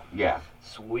 straight wall. Yeah.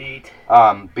 Sweet.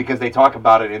 Because they talk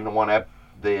about it in the one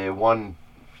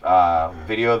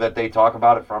video that they talk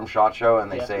about it from SHOT Show,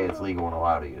 and they say it's legal and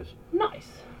allowed to use. Nice.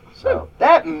 So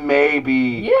that may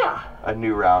be Yeah. a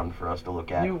new round for us to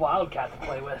look at. New Wildcat to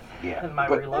play with. Yeah. And my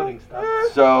reloading stuff.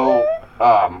 So,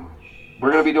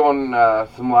 we're going to be doing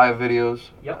some live videos.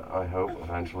 Yep. I hope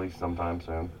eventually, sometime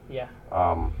soon. Yeah.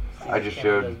 I just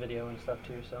does video and stuff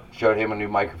too, so. showed him a new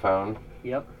microphone.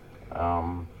 Yep.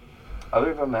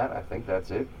 Other than that, I think that's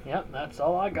it. Yep, that's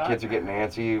all I got. Kids are getting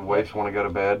antsy. Wives want to go to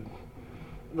bed.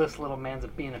 This little man's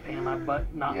being a pain in my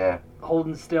butt, not Yeah.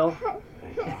 holding still.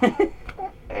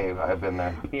 Hey, I've been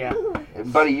there. Yeah.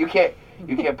 Buddy, you can't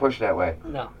push that way.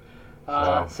 No.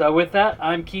 So with that,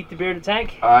 I'm Keith the Bearded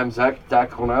Tank. I'm Zach,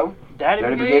 Tactical Gnome. Daddy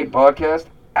Daddy Brigade. Brigade Podcast.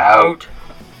 Out.